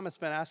has Thomas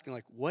been asking?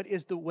 Like, what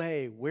is the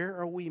way? Where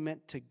are we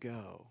meant to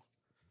go?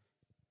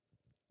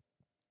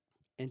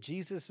 And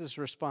Jesus'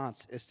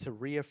 response is to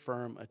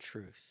reaffirm a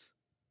truth.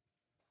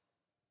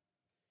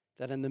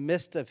 That in the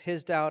midst of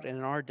his doubt and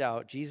in our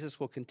doubt, Jesus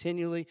will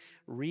continually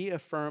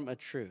reaffirm a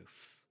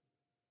truth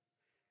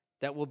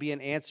that will be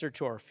an answer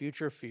to our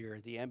future fear,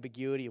 the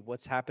ambiguity of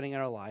what's happening in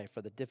our life,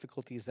 or the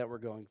difficulties that we're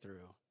going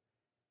through.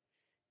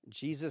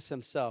 Jesus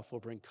himself will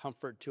bring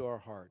comfort to our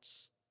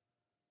hearts.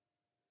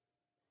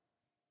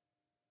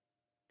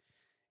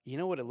 You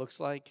know what it looks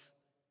like?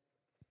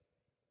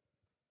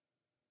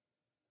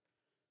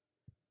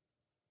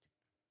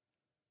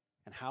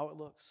 And how it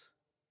looks?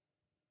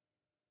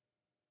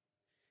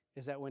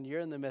 Is that when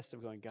you're in the midst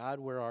of going, God,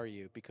 where are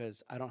you?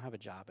 Because I don't have a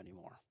job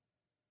anymore.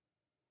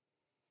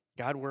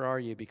 God, where are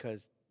you?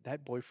 Because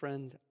that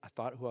boyfriend I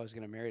thought who I was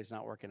going to marry is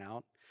not working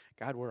out.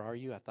 God, where are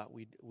you? I thought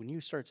when you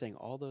start saying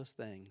all those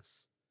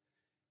things,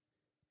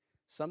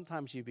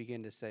 sometimes you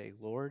begin to say,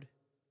 Lord,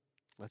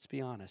 let's be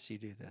honest, you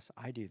do this.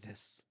 I do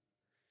this.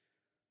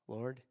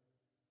 Lord,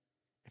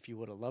 if you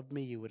would have loved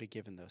me, you would have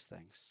given those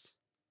things.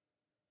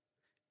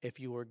 If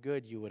you were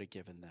good, you would have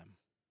given them.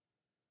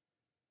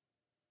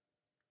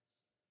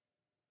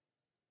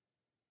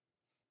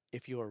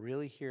 If you are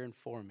really here and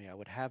for me, I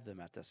would have them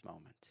at this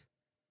moment.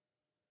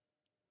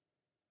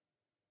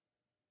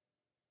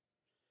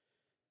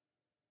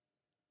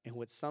 And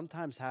what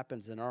sometimes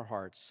happens in our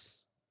hearts,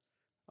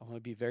 I want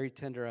to be very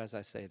tender as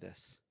I say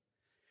this,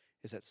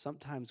 is that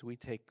sometimes we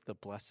take the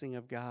blessing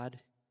of God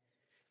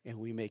and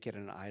we make it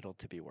an idol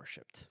to be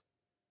worshiped.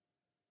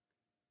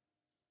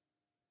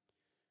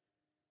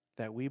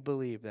 That we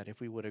believe that if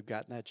we would have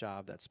gotten that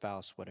job, that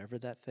spouse, whatever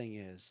that thing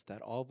is,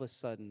 that all of a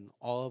sudden,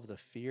 all of the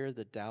fear,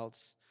 the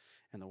doubts,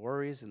 and the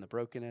worries and the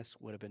brokenness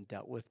would have been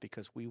dealt with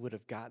because we would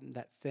have gotten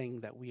that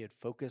thing that we had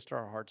focused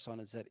our hearts on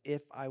and said,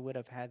 if I would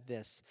have had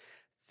this,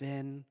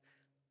 then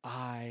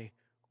I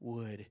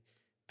would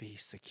be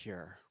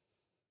secure.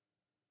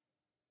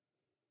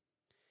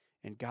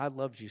 And God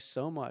loves you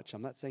so much.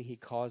 I'm not saying he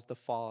caused the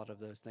fallout of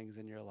those things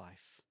in your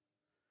life.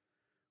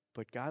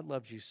 But God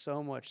loves you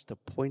so much to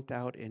point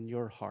out in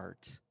your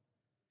heart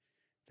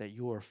that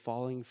you are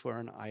falling for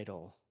an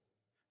idol.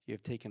 You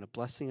have taken a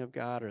blessing of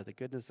God or the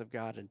goodness of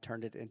God and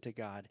turned it into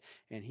God.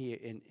 And he,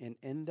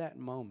 in that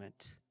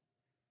moment,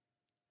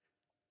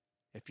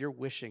 If you're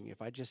wishing,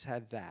 if I just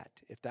had that,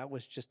 if that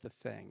was just the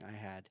thing I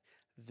had,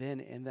 then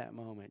in that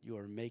moment you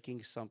are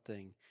making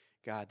something,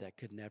 God, that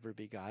could never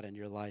be God in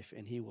your life.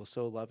 And he will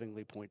so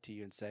lovingly point to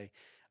you and say,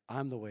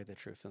 I'm the way, the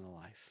truth, and the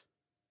life.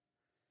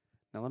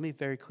 Now, let me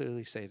very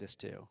clearly say this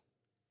too.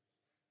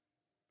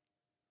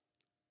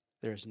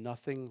 There's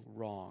nothing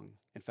wrong.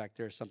 In fact,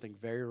 there's something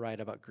very right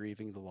about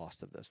grieving the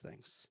loss of those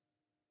things.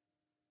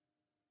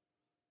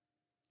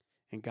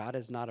 And God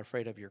is not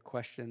afraid of your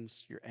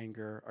questions, your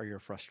anger, or your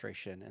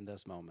frustration in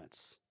those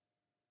moments.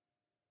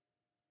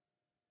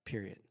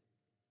 Period.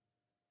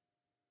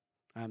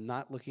 I'm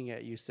not looking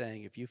at you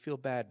saying, if you feel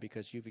bad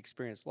because you've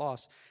experienced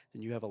loss,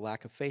 then you have a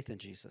lack of faith in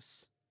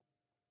Jesus.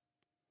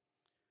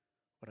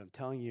 What I'm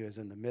telling you is,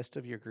 in the midst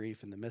of your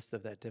grief, in the midst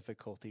of that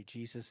difficulty,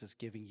 Jesus is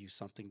giving you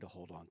something to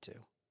hold on to.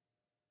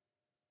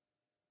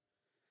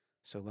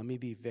 So let me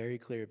be very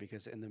clear,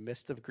 because in the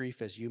midst of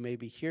grief, as you may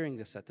be hearing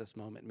this at this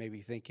moment, may be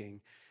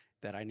thinking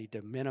that I need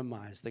to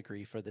minimize the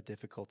grief or the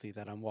difficulty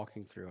that I'm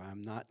walking through.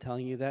 I'm not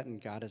telling you that, and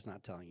God is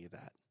not telling you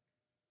that.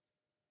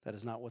 That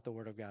is not what the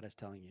Word of God is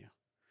telling you.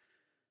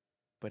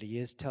 But He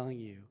is telling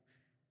you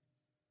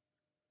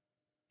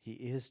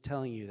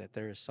that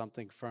there is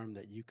something firm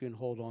that you can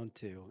hold on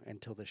to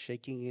until the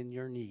shaking in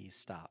your knees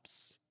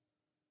stops.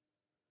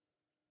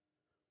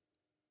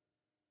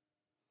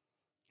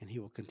 And He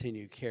will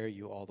continue to carry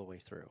you all the way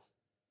through.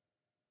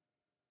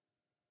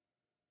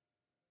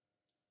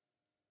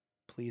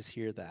 Please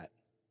hear that.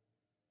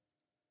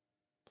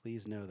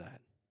 Please know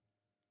that.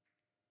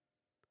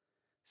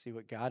 See,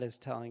 what God is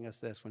telling us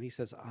this, when He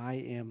says, I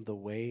am the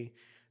way,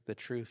 the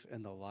truth,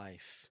 and the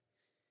life,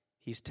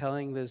 He's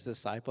telling those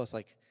disciples,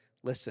 like,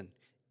 listen,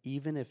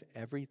 even if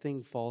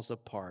everything falls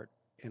apart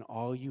and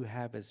all you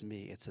have is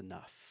me, it's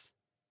enough.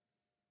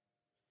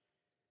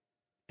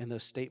 And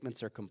those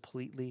statements are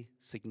completely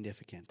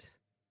significant.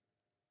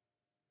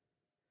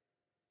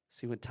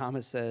 See, when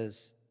Thomas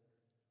says,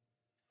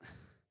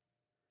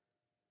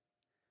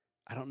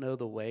 I don't know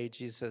the way,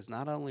 Jesus says,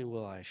 not only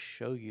will I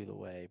show you the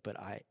way, but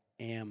I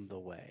am the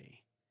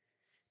way.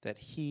 That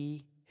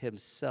He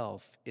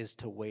Himself is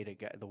the way to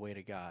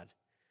God,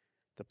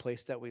 the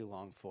place that we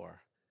long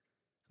for,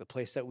 the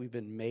place that we've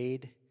been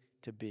made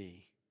to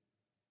be.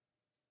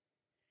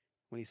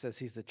 When He says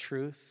He's the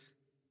truth,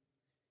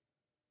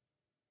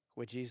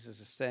 what Jesus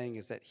is saying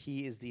is that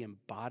He is the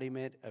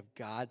embodiment of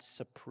God's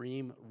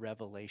supreme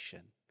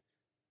revelation.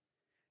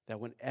 That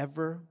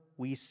whenever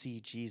we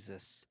see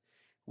Jesus,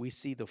 we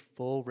see the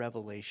full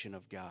revelation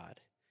of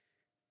God.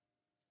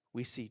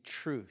 We see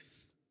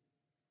truth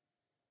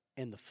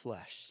in the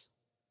flesh.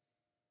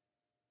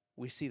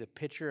 We see the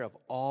picture of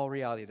all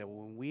reality, that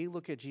when we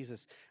look at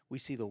Jesus, we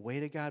see the way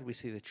to God, we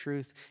see the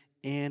truth,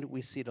 and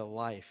we see the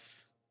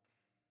life.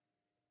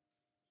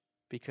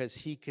 Because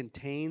He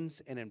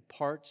contains and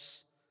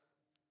imparts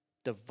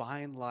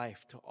divine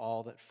life to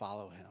all that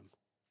follow Him.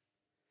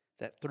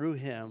 That through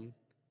Him,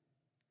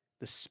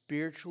 the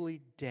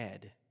spiritually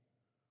dead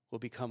will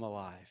become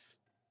alive.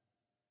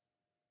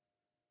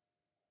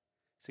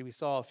 See, we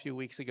saw a few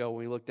weeks ago when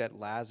we looked at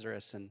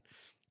Lazarus and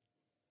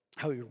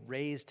how He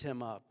raised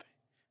him up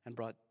and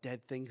brought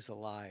dead things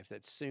alive,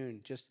 that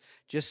soon, just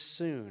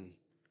soon,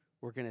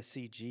 we're going to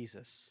see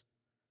Jesus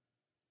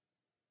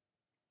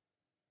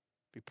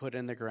be put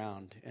in the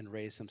ground and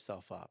raise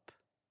Himself up,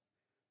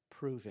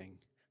 proving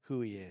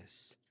who He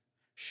is,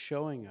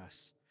 showing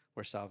us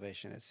where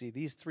salvation is. See,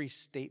 these three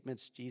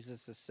statements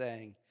Jesus is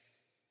saying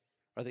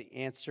are the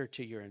answer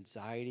to your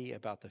anxiety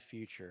about the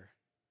future,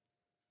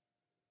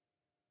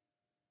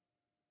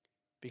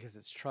 because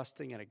it's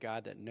trusting in a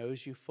God that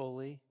knows you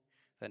fully,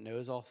 that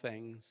knows all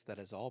things, that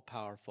is all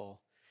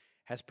powerful,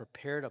 has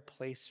prepared a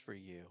place for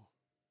you.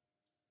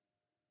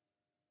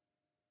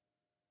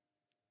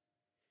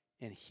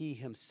 And He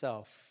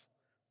Himself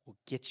will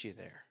get you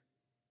there.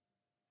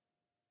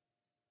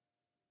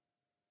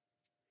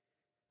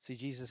 See,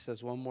 Jesus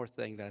says one more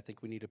thing that I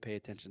think we need to pay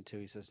attention to.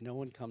 He says, no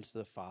one comes to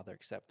the Father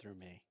except through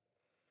me.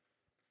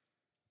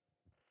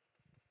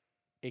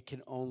 It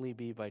can only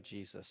be by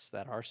Jesus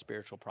that our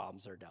spiritual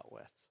problems are dealt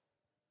with.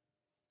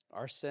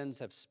 Our sins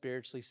have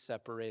spiritually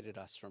separated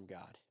us from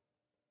God.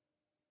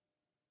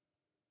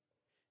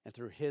 And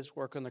through His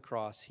work on the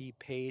cross, He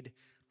paid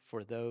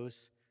for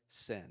those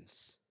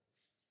sins.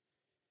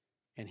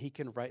 And He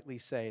can rightly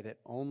say that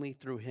only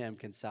through Him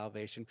can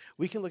salvation.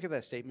 We can look at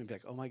that statement and be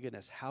like, oh my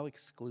goodness, how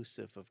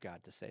exclusive of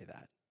God to say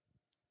that.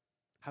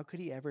 How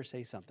could He ever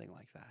say something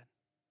like that?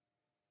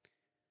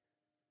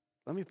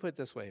 Let me put it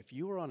this way. If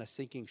you were on a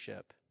sinking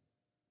ship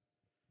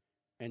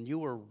and you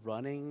were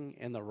running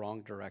in the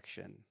wrong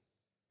direction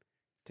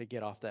to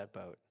get off that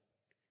boat,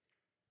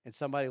 and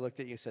somebody looked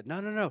at you and said,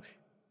 no,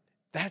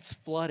 that's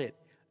flooded.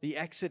 The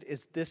exit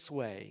is this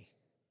way.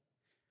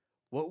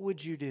 What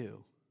would you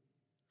do?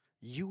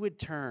 You would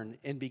turn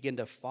and begin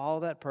to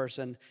follow that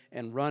person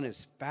and run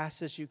as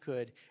fast as you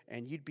could,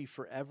 and you'd be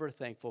forever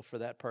thankful for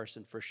that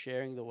person for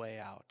sharing the way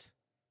out.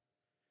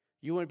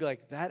 You want to be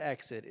like, that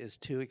exit is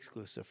too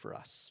exclusive for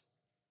us.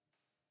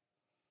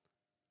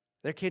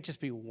 There can't just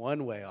be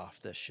one way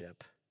off this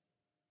ship.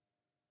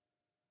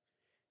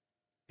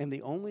 And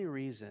the only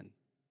reason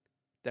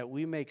that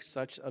we make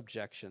such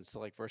objections to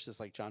like verses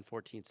like John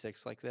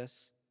 14:6 like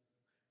this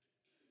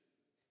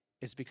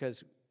is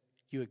because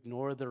you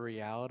ignore the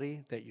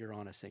reality that you're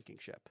on a sinking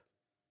ship.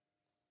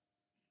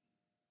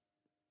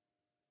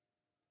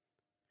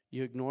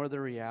 You ignore the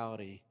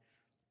reality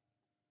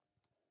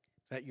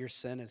that your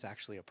sin is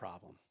actually a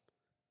problem.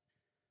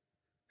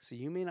 So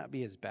you may not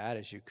be as bad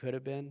as you could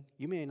have been.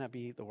 You may not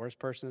be the worst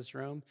person in this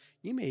room.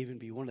 You may even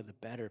be one of the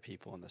better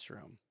people in this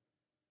room.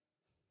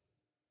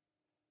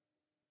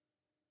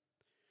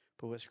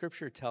 But what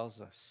Scripture tells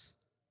us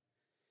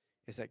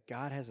is that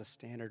God has a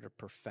standard of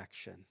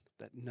perfection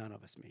that none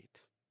of us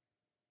meet.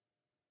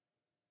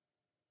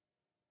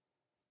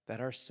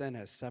 That our sin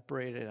has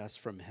separated us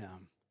from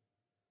Him.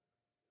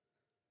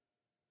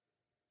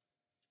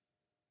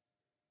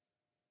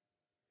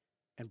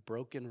 And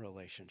broken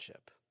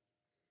relationship.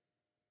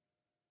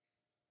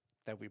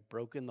 That we've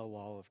broken the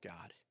law of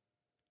God.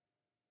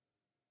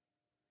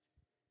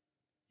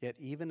 Yet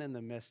even in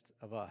the midst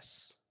of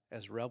us,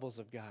 as rebels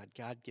of God,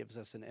 God gives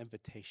us an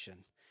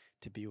invitation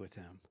to be with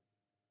Him.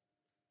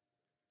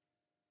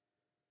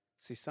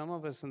 See, some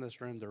of us in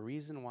this room, the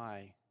reason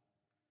why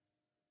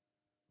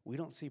we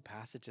don't see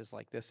passages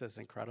like this as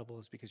incredible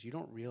is because you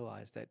don't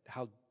realize that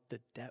how the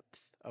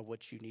depth of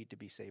what you need to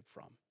be saved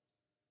from.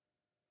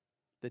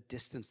 The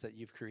distance that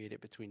you've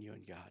created between you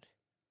and God.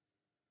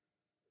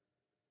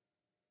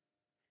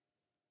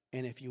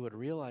 And if you would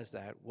realize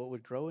that, what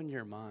would grow in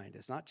your mind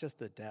is not just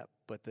the depth,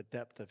 but the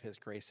depth of His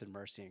grace and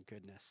mercy and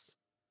goodness.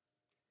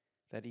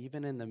 That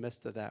even in the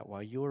midst of that,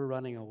 while you were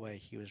running away,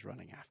 He was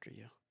running after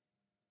you.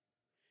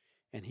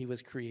 And He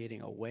was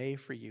creating a way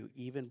for you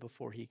even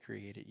before He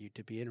created you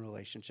to be in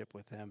relationship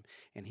with Him.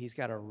 And He's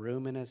got a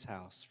room in His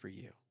house for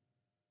you.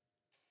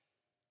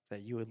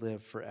 That you would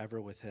live forever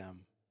with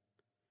Him.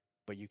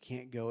 But you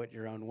can't go it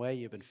your own way.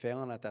 You've been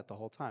failing at that the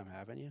whole time,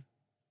 haven't you?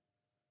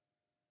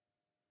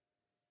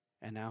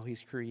 And now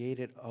He's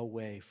created a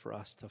way for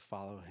us to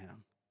follow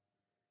Him.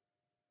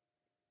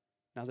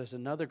 Now there's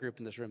another group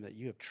in this room that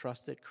you have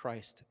trusted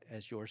Christ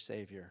as your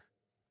Savior.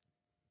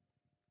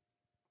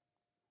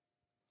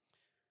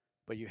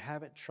 But you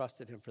haven't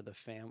trusted Him for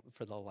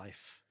the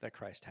life that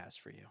Christ has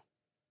for you.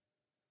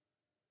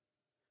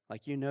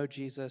 Like you know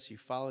Jesus, you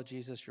follow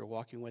Jesus, you're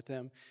walking with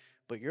Him,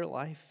 but your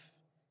life,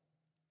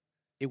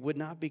 it would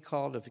not be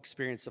called an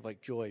experience of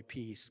like joy,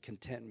 peace,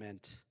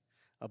 contentment,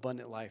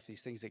 abundant life,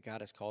 these things that God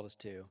has called us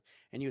to.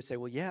 And you would say,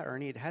 well, yeah,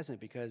 Ernie, it hasn't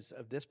because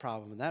of this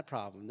problem and that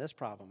problem, this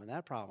problem and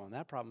that problem and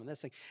that problem and this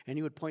thing. And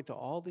you would point to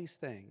all these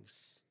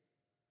things.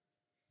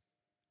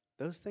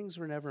 Those things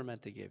were never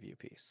meant to give you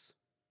peace.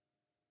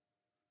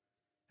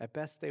 At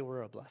best, they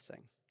were a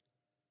blessing.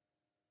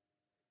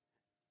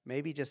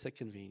 Maybe just a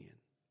convenient.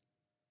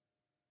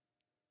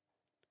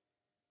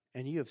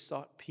 And you have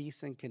sought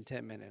peace and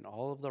contentment in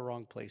all of the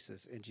wrong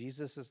places. And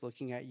Jesus is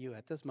looking at you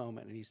at this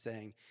moment and He's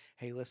saying,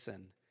 hey,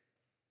 listen,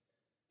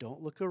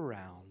 don't look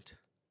around.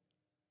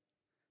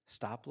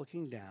 Stop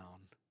looking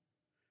down.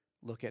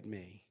 Look at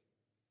me.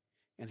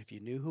 And if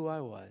you knew who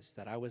I was,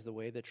 that I was the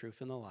way, the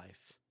truth, and the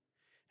life,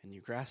 and you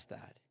grasp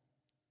that,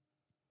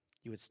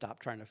 you would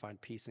stop trying to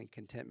find peace and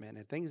contentment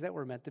and things that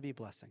were meant to be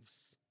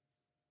blessings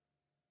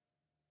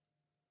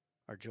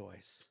are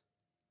joys.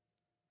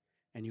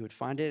 And you would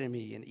find it in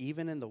me. And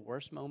even in the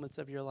worst moments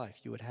of your life,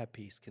 you would have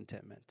peace,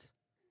 contentment.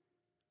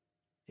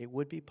 It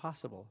would be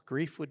possible.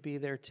 Grief would be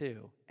there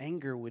too.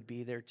 Anger would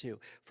be there too.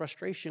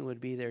 Frustration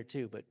would be there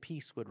too, but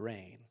peace would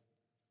reign.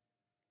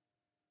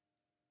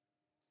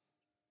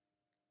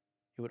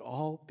 It would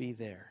all be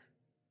there.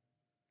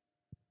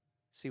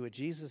 See, what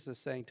Jesus is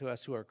saying to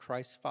us who are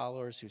Christ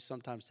followers, who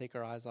sometimes take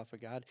our eyes off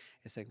of God,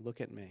 is saying,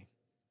 look at me.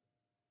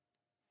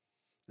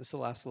 This is the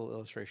last little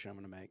illustration I'm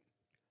going to make.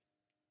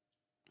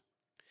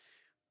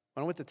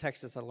 When I went to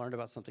Texas, I learned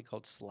about something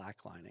called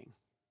slacklining.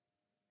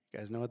 You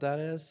guys know what that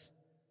is?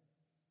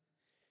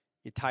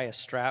 You tie a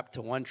strap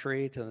to one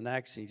tree to the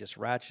next, and you just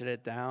ratchet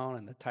it down,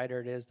 and the tighter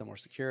it is, the more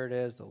secure it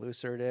is, the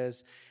looser it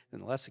is, then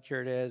the less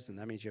secure it is, and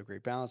that means you have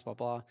great balance, blah,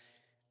 blah.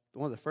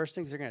 One of the first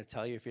things they're going to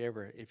tell you if you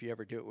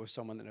ever do it with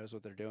someone that knows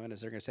what they're doing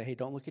is they're going to say, hey,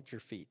 don't look at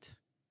your feet.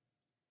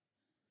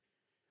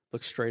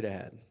 Look straight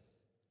ahead.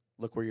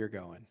 Look where you're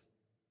going.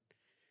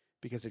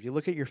 Because if you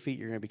look at your feet,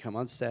 you're going to become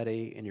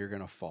unsteady, and you're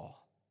going to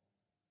fall.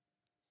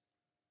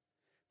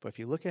 But if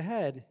you look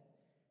ahead,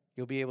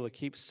 you'll be able to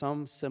keep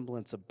some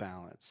semblance of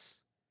balance.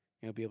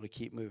 You'll be able to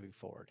keep moving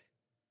forward.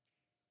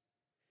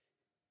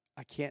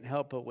 I can't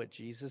help but what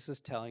Jesus is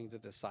telling the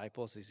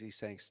disciples is He's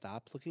saying,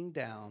 stop looking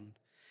down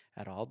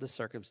at all the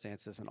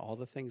circumstances and all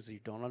the things that you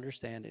don't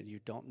understand and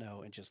you don't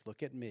know, and just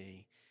look at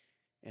me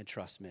and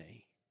trust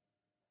me.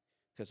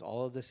 Because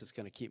all of this is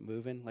going to keep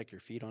moving like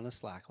your feet on a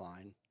slack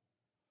line.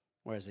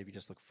 Whereas if you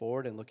just look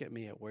forward and look at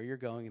me at where you're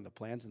going and the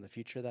plans and the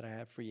future that I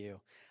have for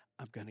you,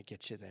 I'm going to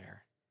get you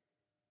there.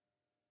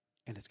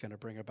 And it's going to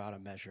bring about a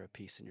measure of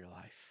peace in your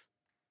life.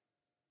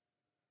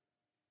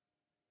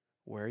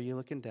 Where are you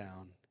looking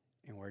down,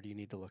 and where do you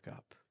need to look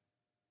up?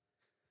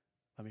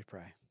 Let me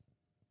pray.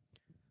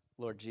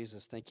 Lord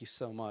Jesus, thank you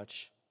so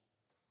much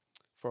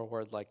for a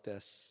word like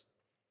this.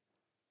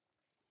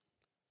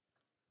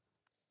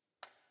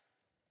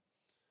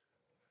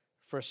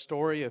 For a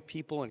story of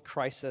people in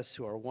crisis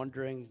who are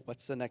wondering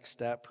what's the next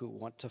step, who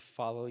want to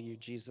follow you,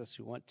 Jesus,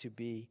 who want to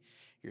be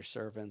your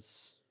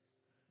servants,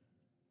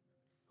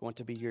 who want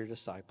to be your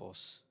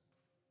disciples.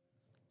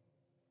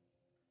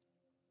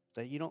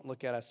 That you don't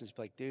look at us and just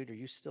be like, dude, are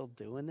you still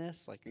doing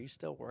this? Like, are you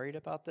still worried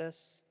about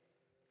this?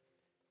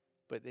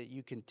 But that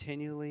you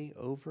continually,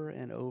 over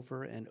and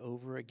over and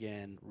over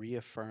again,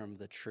 reaffirm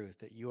the truth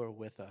that you are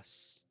with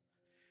us,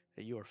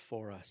 that you are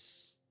for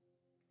us,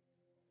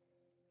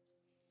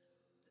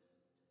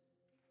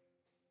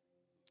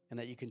 and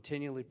that you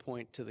continually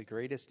point to the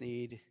greatest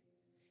need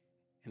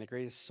and the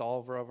greatest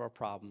solver of our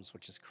problems,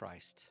 which is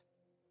Christ.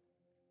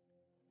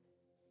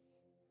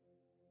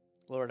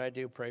 Lord, I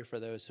do pray for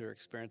those who are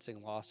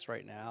experiencing loss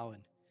right now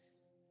and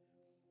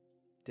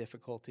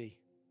difficulty.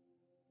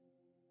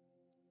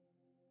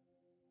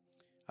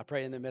 I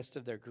pray in the midst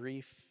of their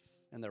grief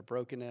and their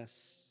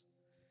brokenness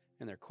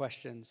and their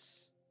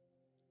questions,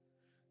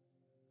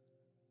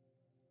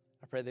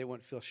 I pray they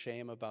wouldn't feel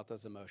shame about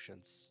those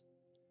emotions.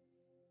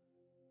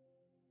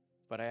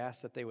 But I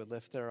ask that they would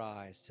lift their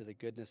eyes to the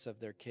goodness of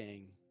their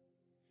King,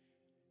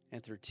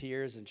 and through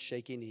tears and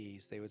shaky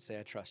knees, they would say,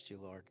 I trust you,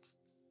 Lord.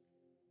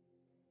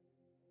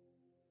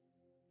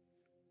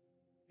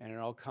 And in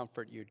all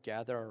comfort, you'd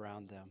gather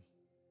around them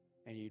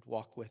and you'd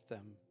walk with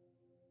them.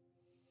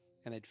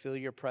 And they'd feel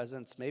your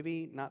presence,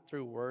 maybe not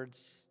through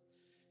words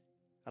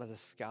out of the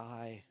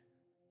sky,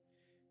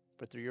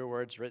 but through your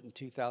words written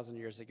 2,000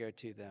 years ago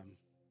to them,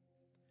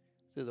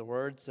 through the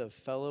words of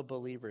fellow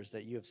believers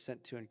that you have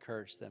sent to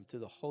encourage them,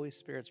 through the Holy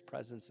Spirit's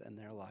presence in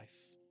their life.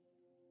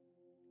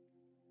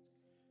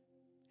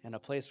 In a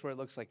place where it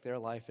looks like their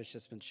life has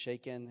just been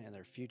shaken and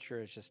their future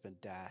has just been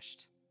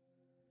dashed,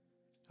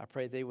 I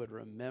pray they would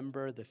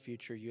remember the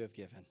future you have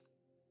given.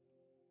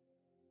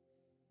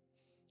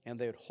 And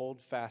they would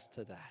hold fast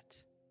to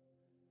that.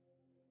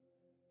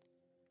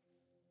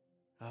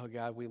 Oh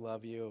God, we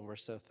love you and we're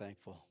so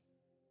thankful.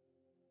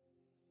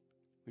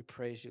 We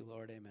praise you,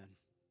 Lord. Amen.